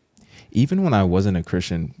 Even when I wasn't a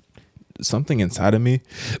Christian, something inside of me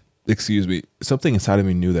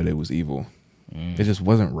knew that it was evil. It just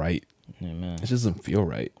wasn't right. Amen. It just doesn't feel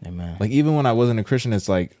right. Amen. Like, even when I wasn't a Christian, it's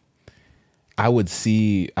like I would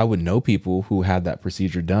know people who had that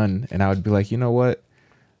procedure done, and I would be like, you know what?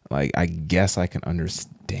 Like, I guess I can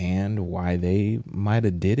understand why they might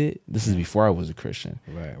have did it. This is before I was a Christian.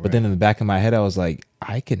 Right. But then in the back of my head, I was like,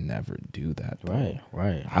 I could never do that. Though.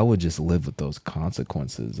 Right. I would just live with those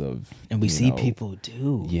consequences of. And we see people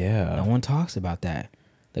do. Yeah. No one talks about that.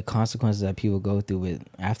 The consequences that people go through with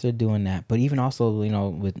after doing that. But even also,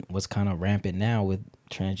 with what's kind of rampant now with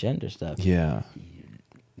transgender stuff. Yeah.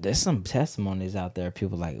 There's some testimonies out there.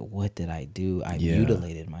 People like, what did I do? I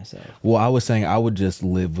mutilated myself. Well, I was saying I would just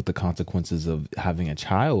live with the consequences of having a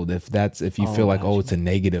child. If you feel like, it's a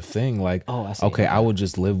negative thing, like, I see. Okay, I would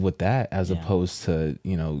just live with that as opposed to,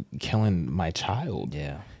 killing my child.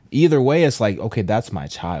 Yeah. Either way, it's like, okay, that's my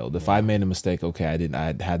child. If I made a mistake, okay,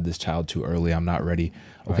 I had this child too early. I'm not ready.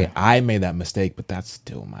 Okay, I made that mistake, but that's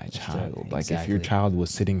still my child. Like, if your child was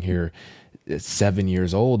sitting here at 7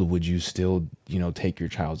 years old, would you still, take your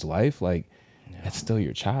child's life? Like, it's still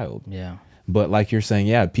your child. Yeah. But like you're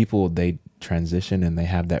saying, people, they transition and they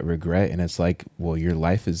have that regret. And it's like, well, your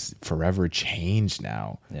life is forever changed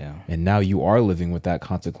now. Yeah. And now you are living with that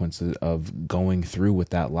consequences of going through with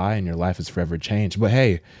that lie, and your life is forever changed. But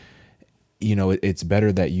hey, it's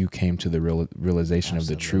better that you came to the realization of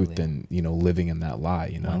the truth than, living in that lie,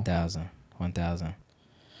 1,000.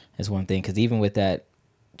 It's one thing. Because even with that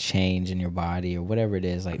change in your body or whatever it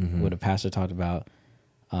is, like what a pastor talked about,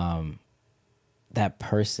 that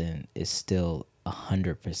person is still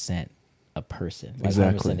 100% a person, like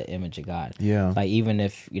Exactly. 100% the image of God. Yeah. Like, even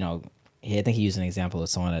if I think he used an example of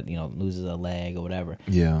someone that loses a leg or whatever.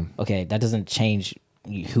 Yeah. Okay, that doesn't change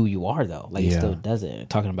who you are though. Like, it still doesn't.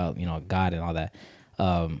 Talking about God and all that.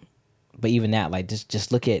 But even that, like,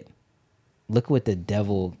 just look what the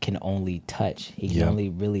devil can only touch. He can only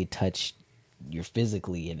really touch your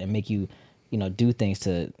physically and make you do things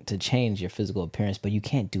to change your physical appearance, but you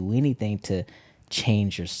can't do anything to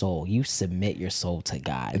change your soul. You submit your soul to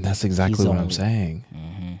God, and that's exactly what I'm saying.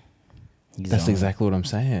 That's exactly what I'm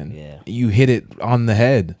saying. Yeah, you hit it on the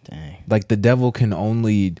head. Dang. Like, the devil can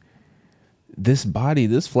only, this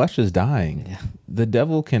flesh is dying. Yeah. The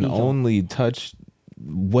devil can only touch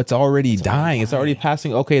what's already dying. It's already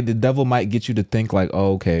passing. Okay, the devil might get you to think like,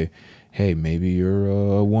 oh, okay, hey, maybe you're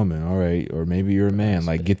a woman, all right, or maybe you're a man,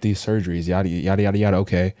 like, get these surgeries, yada yada yada yada.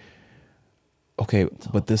 Okay,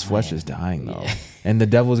 but this flesh is dying though. And the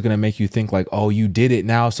devil is going to make you think like, oh, you did it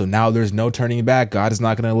now, so now there's no turning back. God is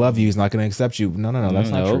not going to love you. He's not going to accept you. No, that's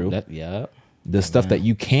not true. The stuff that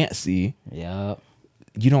you can't see,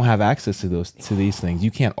 you don't have access to these things. You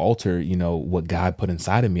can't alter, what God put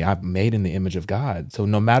inside of me. I'm made in the image of God. So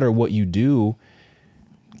no matter what you do,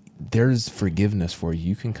 there's forgiveness for you.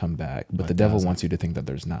 You can come back, but the devil wants you to think that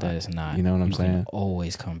there's not. That is not. You know what I'm saying? You can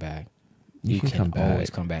always come back. You can come back. Always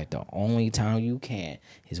come back. The only time you can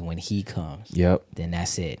is when he comes. Yep. Then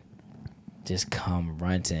that's it. Just come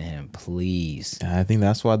run to him, please. And I think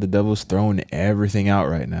that's why the devil's throwing everything out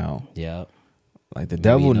right now. Yep. Like, the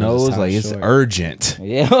devil knows, like, it's urgent.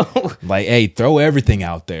 Yeah. Like, hey, throw everything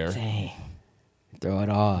out there. Dang. Throw it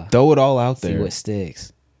all. Throw it all out there. See what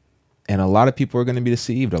sticks. And a lot of people are going to be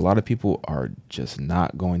deceived. A lot of people are just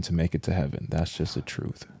not going to make it to heaven. That's just the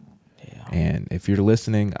truth. Yeah. And if you're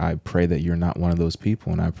listening, I pray that you're not one of those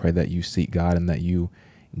people. And I pray that you seek God and that you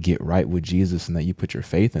get right with Jesus and that you put your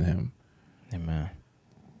faith in him. Amen.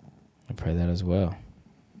 I pray that as well.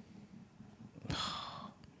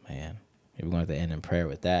 Man, we're going to have to end in prayer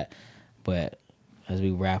with that. But as we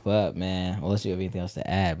wrap up, man, unless you have anything else to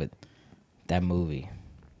add, but that movie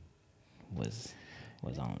was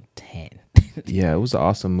on 10. Yeah, it was an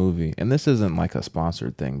awesome movie. And this isn't like a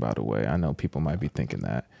sponsored thing, by the way. I know people might be thinking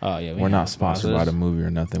that. Oh, yeah. We're not sponsored by the movie or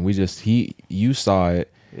nothing. We just, you saw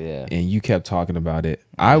it. Yeah. And you kept talking about it.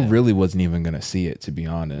 I really wasn't even going to see it, to be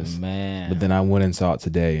honest. Man. But then I went and saw it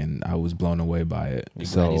today and I was blown away by it.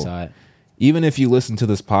 Glad you saw it? even if you listen to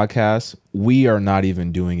this podcast, we are not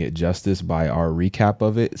even doing it justice by our recap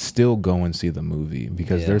of it. Still go and see the movie,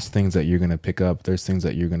 because there's things that you're going to pick up. There's things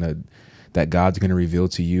that that God's going to reveal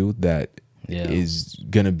to you that is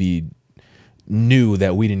going to be new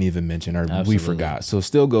that we didn't even mention or we forgot. So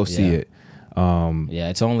still go see it.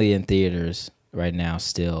 It's only in theaters right now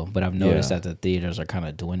still, but I've noticed that the theaters are kind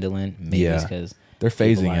of dwindling. Maybe it's because they're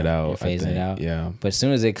phasing it out. They're phasing it out. Yeah. But as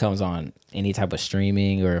soon as it comes on any type of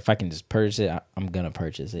streaming, or if I can just purchase it, I'm gonna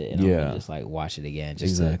purchase it, and I'm gonna just like watch it again.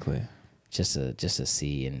 Just to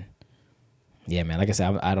see. And yeah, man, like I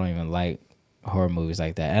said, I don't even like horror movies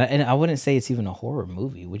like that, and I wouldn't say it's even a horror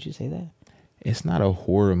movie. Would you say that? It's not a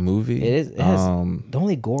horror movie. It is. It has, the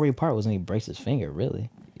only gory part was when he breaks his finger.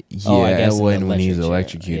 Really. Yeah, I guess when he's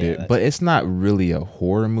electrocuted. But it's not really a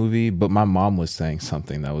horror movie. But my mom was saying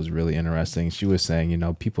something that was really interesting. She was saying, you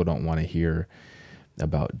know, people don't want to hear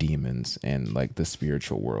about demons and like the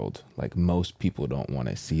spiritual world. Like most people don't want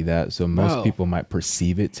to see that. So most people might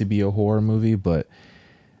perceive it to be a horror movie, but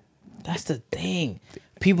that's the thing.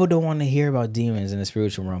 People don't want to hear about demons in the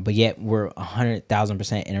spiritual realm, but yet we're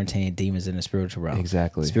 100,000% entertaining demons in the spiritual realm.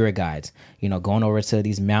 Exactly. Spirit guides, you know, going over to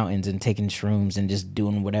these mountains and taking shrooms and just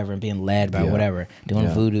doing whatever and being led by whatever, doing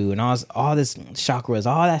voodoo and all this chakras,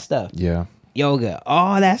 all that stuff. Yeah. Yoga,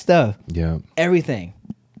 all that stuff. Yeah. Everything.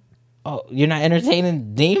 Oh, you're not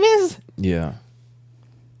entertaining demons? Yeah.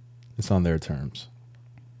 It's on their terms.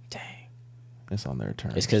 Dang. It's on their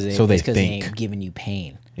terms. It's because they ain't giving you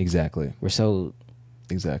pain. Exactly. We're so...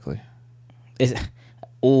 Exactly. Okay,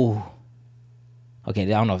 I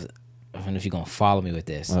don't know if you're gonna follow me with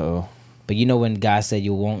this. Uh-oh. But you know when God said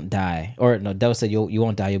you won't die, or no, devil said you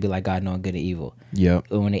won't die, you'll be like God knowing good and evil. Yep.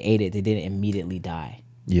 But when they ate it, they didn't immediately die.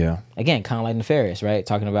 Yeah. Again, kind of like Nefarious, right?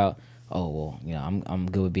 Talking about, oh well, you know, I'm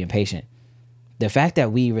good with being patient. The fact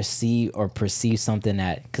that we receive or perceive something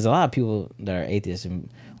that, because a lot of people that are atheists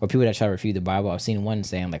or people that try to refute the Bible, I've seen one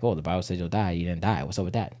saying like, oh, the Bible says you'll die, you didn't die. What's up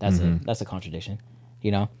with that? That's a contradiction. You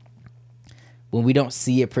know, when we don't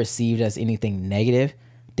see it perceived as anything negative,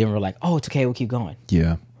 then we're like, oh, it's okay, we'll keep going.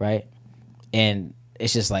 Yeah. Right. And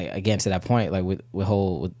it's just like, again, to that point, like with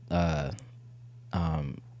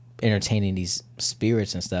entertaining these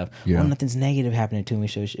spirits and stuff. Yeah. Well, nothing's negative happening to me,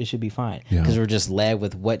 so it should be fine. Yeah. Because we're just led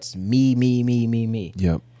with what's me.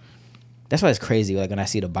 Yep. That's why it's crazy. Like when I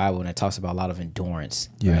see the Bible and it talks about a lot of endurance,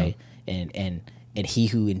 right? And he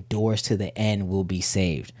who endures to the end will be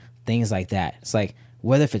saved. Things like that. It's like,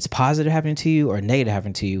 whether if it's positive happening to you or negative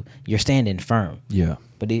happening to you, you're standing firm. Yeah.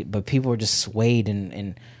 But people are just swayed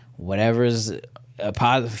in whatever's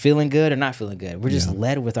positive, feeling good or not feeling good. We're just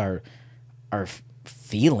led with our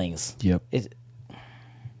feelings. Yep.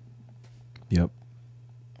 Yep.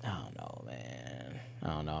 I don't know, man. I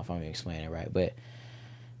don't know if I'm explaining it right, but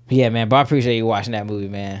yeah, man. But I appreciate you watching that movie,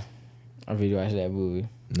 man. I really watched that movie.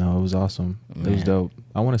 No, it was awesome. Man. It was dope.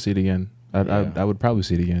 I want to see it again. I would probably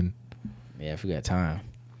see it again. Yeah, if we got time.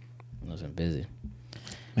 I wasn't busy.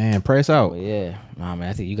 Man, pray us out. But yeah. Nah, man,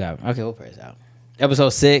 I think you got... Okay, we'll pray us out. Episode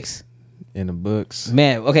 6. In the books.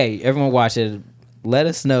 Man, okay, everyone watch it. Let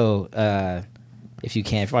us know if you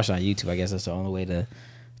can. If you watch it on YouTube, I guess that's the only way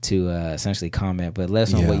to essentially comment. But let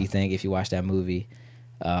us know what you think if you watch that movie.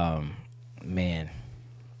 Man.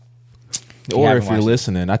 Or if you're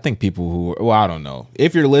listening, I think people who... Well, I don't know.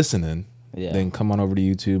 If you're listening, then come on over to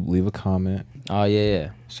YouTube, leave a comment. Oh,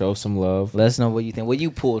 yeah. Show some love. Let us know what you think. What you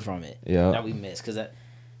pulled from it. Yeah. That we missed. Because it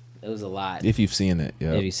was a lot. If you've seen it.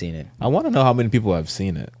 Yeah. If you've seen it. I want to know how many people have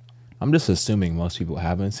seen it. I'm just assuming most people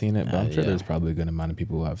haven't seen it, but I'm sure there's probably a good amount of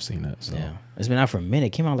people who have seen it. So. Yeah. It's been out for a minute.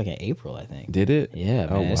 It came out like in April, I think. Did it? Yeah,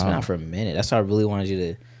 man. It's been out for a minute. That's why I really wanted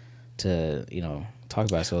you to you know, talk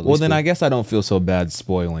about it. So well, then I guess I don't feel so bad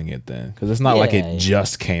spoiling it then, because it's not like it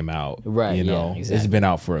just came out. Right. You know, exactly. It's been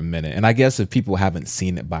out for a minute. And I guess if people haven't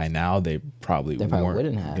seen it by now, they probably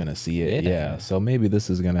weren't going to see it. Yeah. So maybe this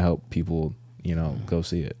is going to help people, you know, go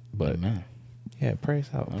see it. But yeah, pray us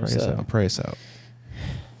out. Pray us out. Pray us out.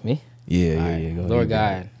 Me? Yeah. Go Lord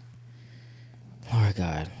God. Lord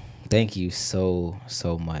God, thank you so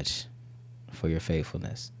much for your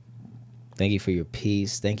faithfulness. Thank you for your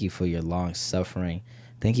peace. Thank you for your long suffering.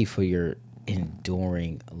 Thank you for your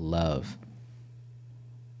enduring love.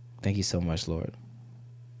 Thank you so much, Lord.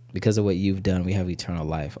 Because of what you've done, we have eternal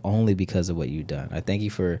life. Only because of what you've done. I thank you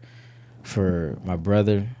for my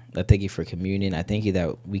brother. I thank you for communion. I thank you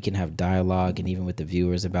that we can have dialogue and even with the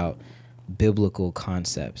viewers about biblical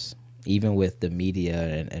concepts, even with the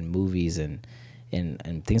media and movies and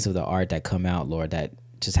things of the art that come out, Lord, that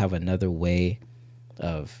just have another way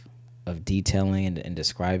of detailing and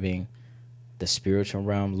describing the spiritual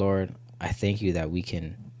realm, Lord. I thank you that we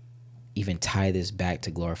can even tie this back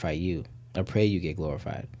to glorify you. I pray you get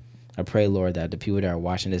glorified. I pray, Lord, that the people that are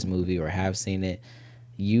watching this movie or have seen it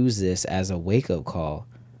use this as a wake-up call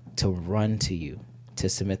to run to you, to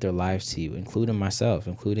submit their lives to you, including myself,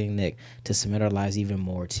 including Nick, to submit our lives even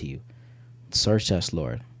more to you. Search us,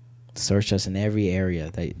 Lord. Search us in every area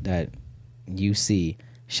that you see.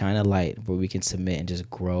 Shine a light where we can submit and just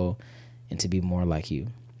grow and to be more like you.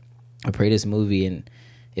 I pray this movie, and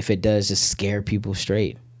if it does, just scare people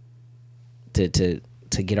straight to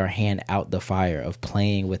get our hand out the fire of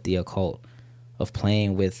playing with the occult, of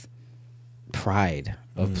playing with pride,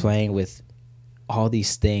 of playing with all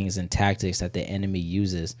these things and tactics that the enemy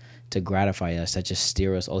uses to gratify us that just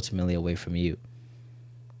steer us ultimately away from you.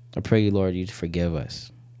 I pray you, Lord, you to forgive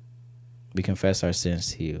us. We confess our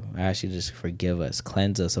sins to you. I ask you to just forgive us,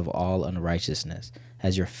 cleanse us of all unrighteousness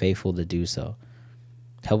as you're faithful to do so.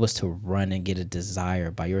 Help us to run and get a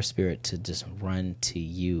desire by your Spirit to just run to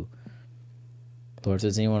you. Lord, if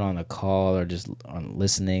there's anyone on the call or just on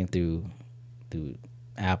listening through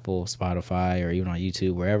Apple, Spotify, or even on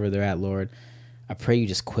YouTube, wherever they're at, Lord, I pray you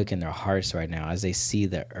just quicken their hearts right now as they see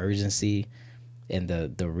the urgency and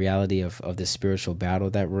the reality of this spiritual battle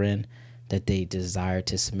that we're in, that they desire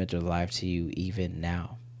to submit their life to you even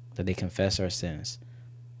now, that they confess our sins,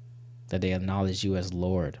 that they acknowledge you as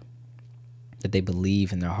Lord, that they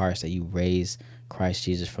believe in their hearts that you raised Christ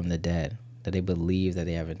Jesus from the dead, that they believe that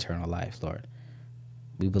they have eternal life, Lord.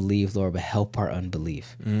 We believe, Lord, but help our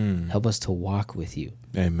unbelief. Help us to walk with you.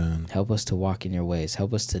 Amen. Help us to walk in your ways.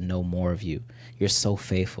 Help us to know more of you. You're so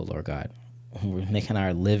faithful, Lord God. We're making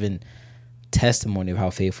our living testimony of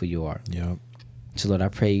how faithful you are. Yep. So, Lord, I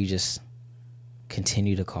pray you just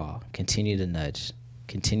continue to call, continue to nudge,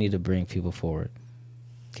 continue to bring people forward,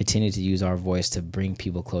 continue to use our voice to bring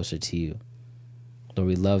people closer to you. Lord,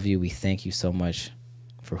 we love you. We thank you so much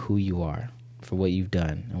for who you are, for what you've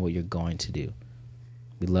done and what you're going to do.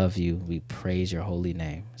 We love you. We praise your holy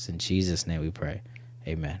name. It's in Jesus' name we pray.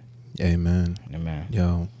 Amen. Amen. Amen.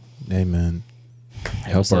 Yo, amen.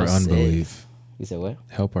 Help Episode our unbelief. 6. You said what?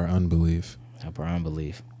 Help our unbelief. Help our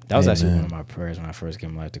unbelief. That was actually Amen. one of my prayers when I first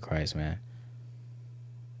gave my life to Christ, man.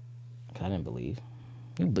 'Cause I didn't believe.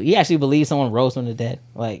 You actually believe someone rose from the dead?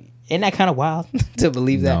 Like, isn't that kind of wild to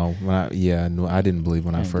believe that? No, I didn't believe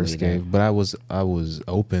when I first believe gave, but I was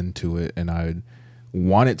open to it, and I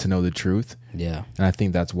wanted to know the truth. Yeah. And I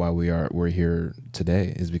think that's why we're here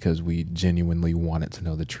today, is because we genuinely wanted to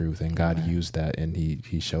know the truth, and God used that, and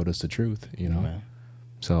he showed us the truth, you know. Amen.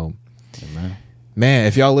 So, Amen. man,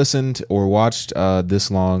 if y'all listened or watched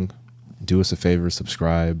this long, do us a favor,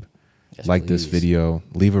 subscribe, Yes, like this please. video,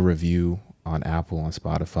 leave a review on Apple, on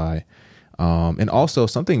Spotify. And also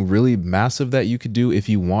something really massive that you could do if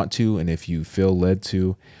you want to and if you feel led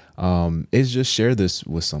to, is just share this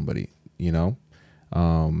with somebody, you know.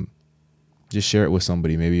 Just share it with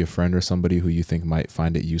somebody, maybe a friend or somebody who you think might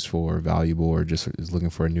find it useful or valuable, or just is looking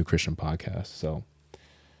for a new Christian podcast. So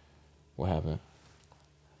what happened?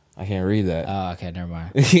 I can't read that. Oh, okay, never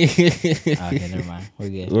mind. Okay, never mind. We're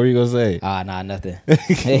good. What were you gonna say? Nah, nothing.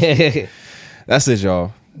 That's it,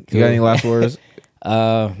 y'all. You got any last words?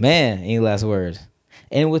 Man, any last words?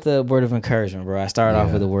 And with a word of encouragement, bro. I started off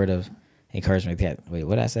Yeah. with a word of encouragement. Wait,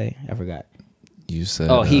 what did I say? I forgot. You said,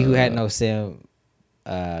 Oh, he who had no sin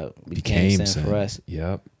became sin for us.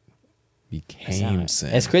 Yep. Became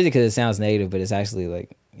sin. It's crazy because it sounds negative, but it's actually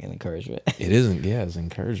like an encouragement. It isn't. Yeah, it's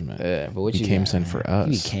encouragement. But what you became got, sin man? for us.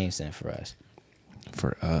 He became sin for us.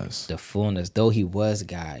 For us. The fullness, though he was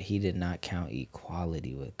God, he did not count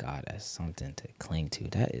equality with God as something to cling to.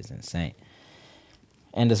 That is insane.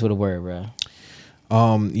 End us with a word, bro.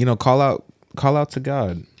 Call out to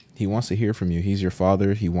God. He wants to hear from you. He's your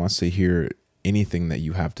father. He wants to hear anything that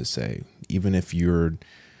you have to say, even if your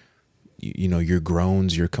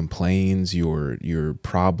groans, your complaints, your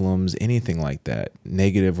problems, anything like that,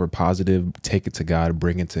 negative or positive, take it to God,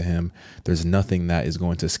 bring it to him. There's nothing that is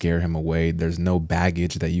going to scare him away. There's no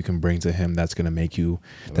baggage that you can bring to him that's going to make going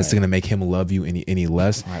to make him love you any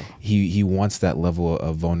less. Right. He wants that level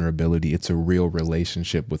of vulnerability. It's a real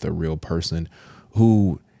relationship with a real person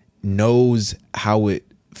who knows how it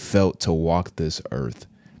felt to walk this earth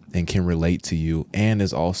and can relate to you, and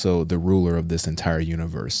is also the ruler of this entire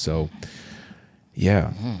universe. So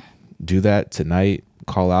yeah, do that tonight.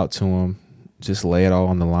 Call out to him. Just lay it all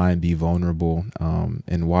on the line. Be vulnerable,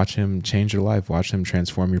 and watch him change your life. Watch him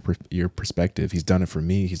transform your perspective. He's done it for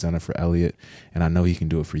me. He's done it for Elliot, and I know he can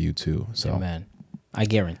do it for you too. So, man, I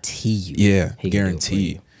guarantee you. Yeah, he can do it for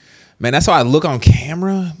guarantee. you. Man, that's how I look on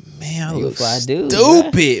camera. Man, I look what I do,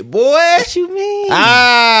 stupid, boy. What you mean?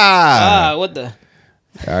 Ah, What the?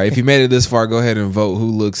 All right, if you made it this far, go ahead and vote. Who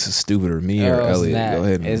looks stupider, me or Oh, Elliot? snap. Go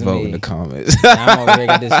ahead and It's vote me. in the comments. I'm over here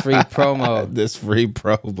got this free promo. This free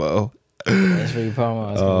promo. This free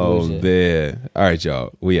promo. It's Oh bullshit. man! All right,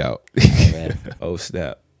 y'all. We out. All right, man. Oh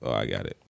snap! Oh, I got it.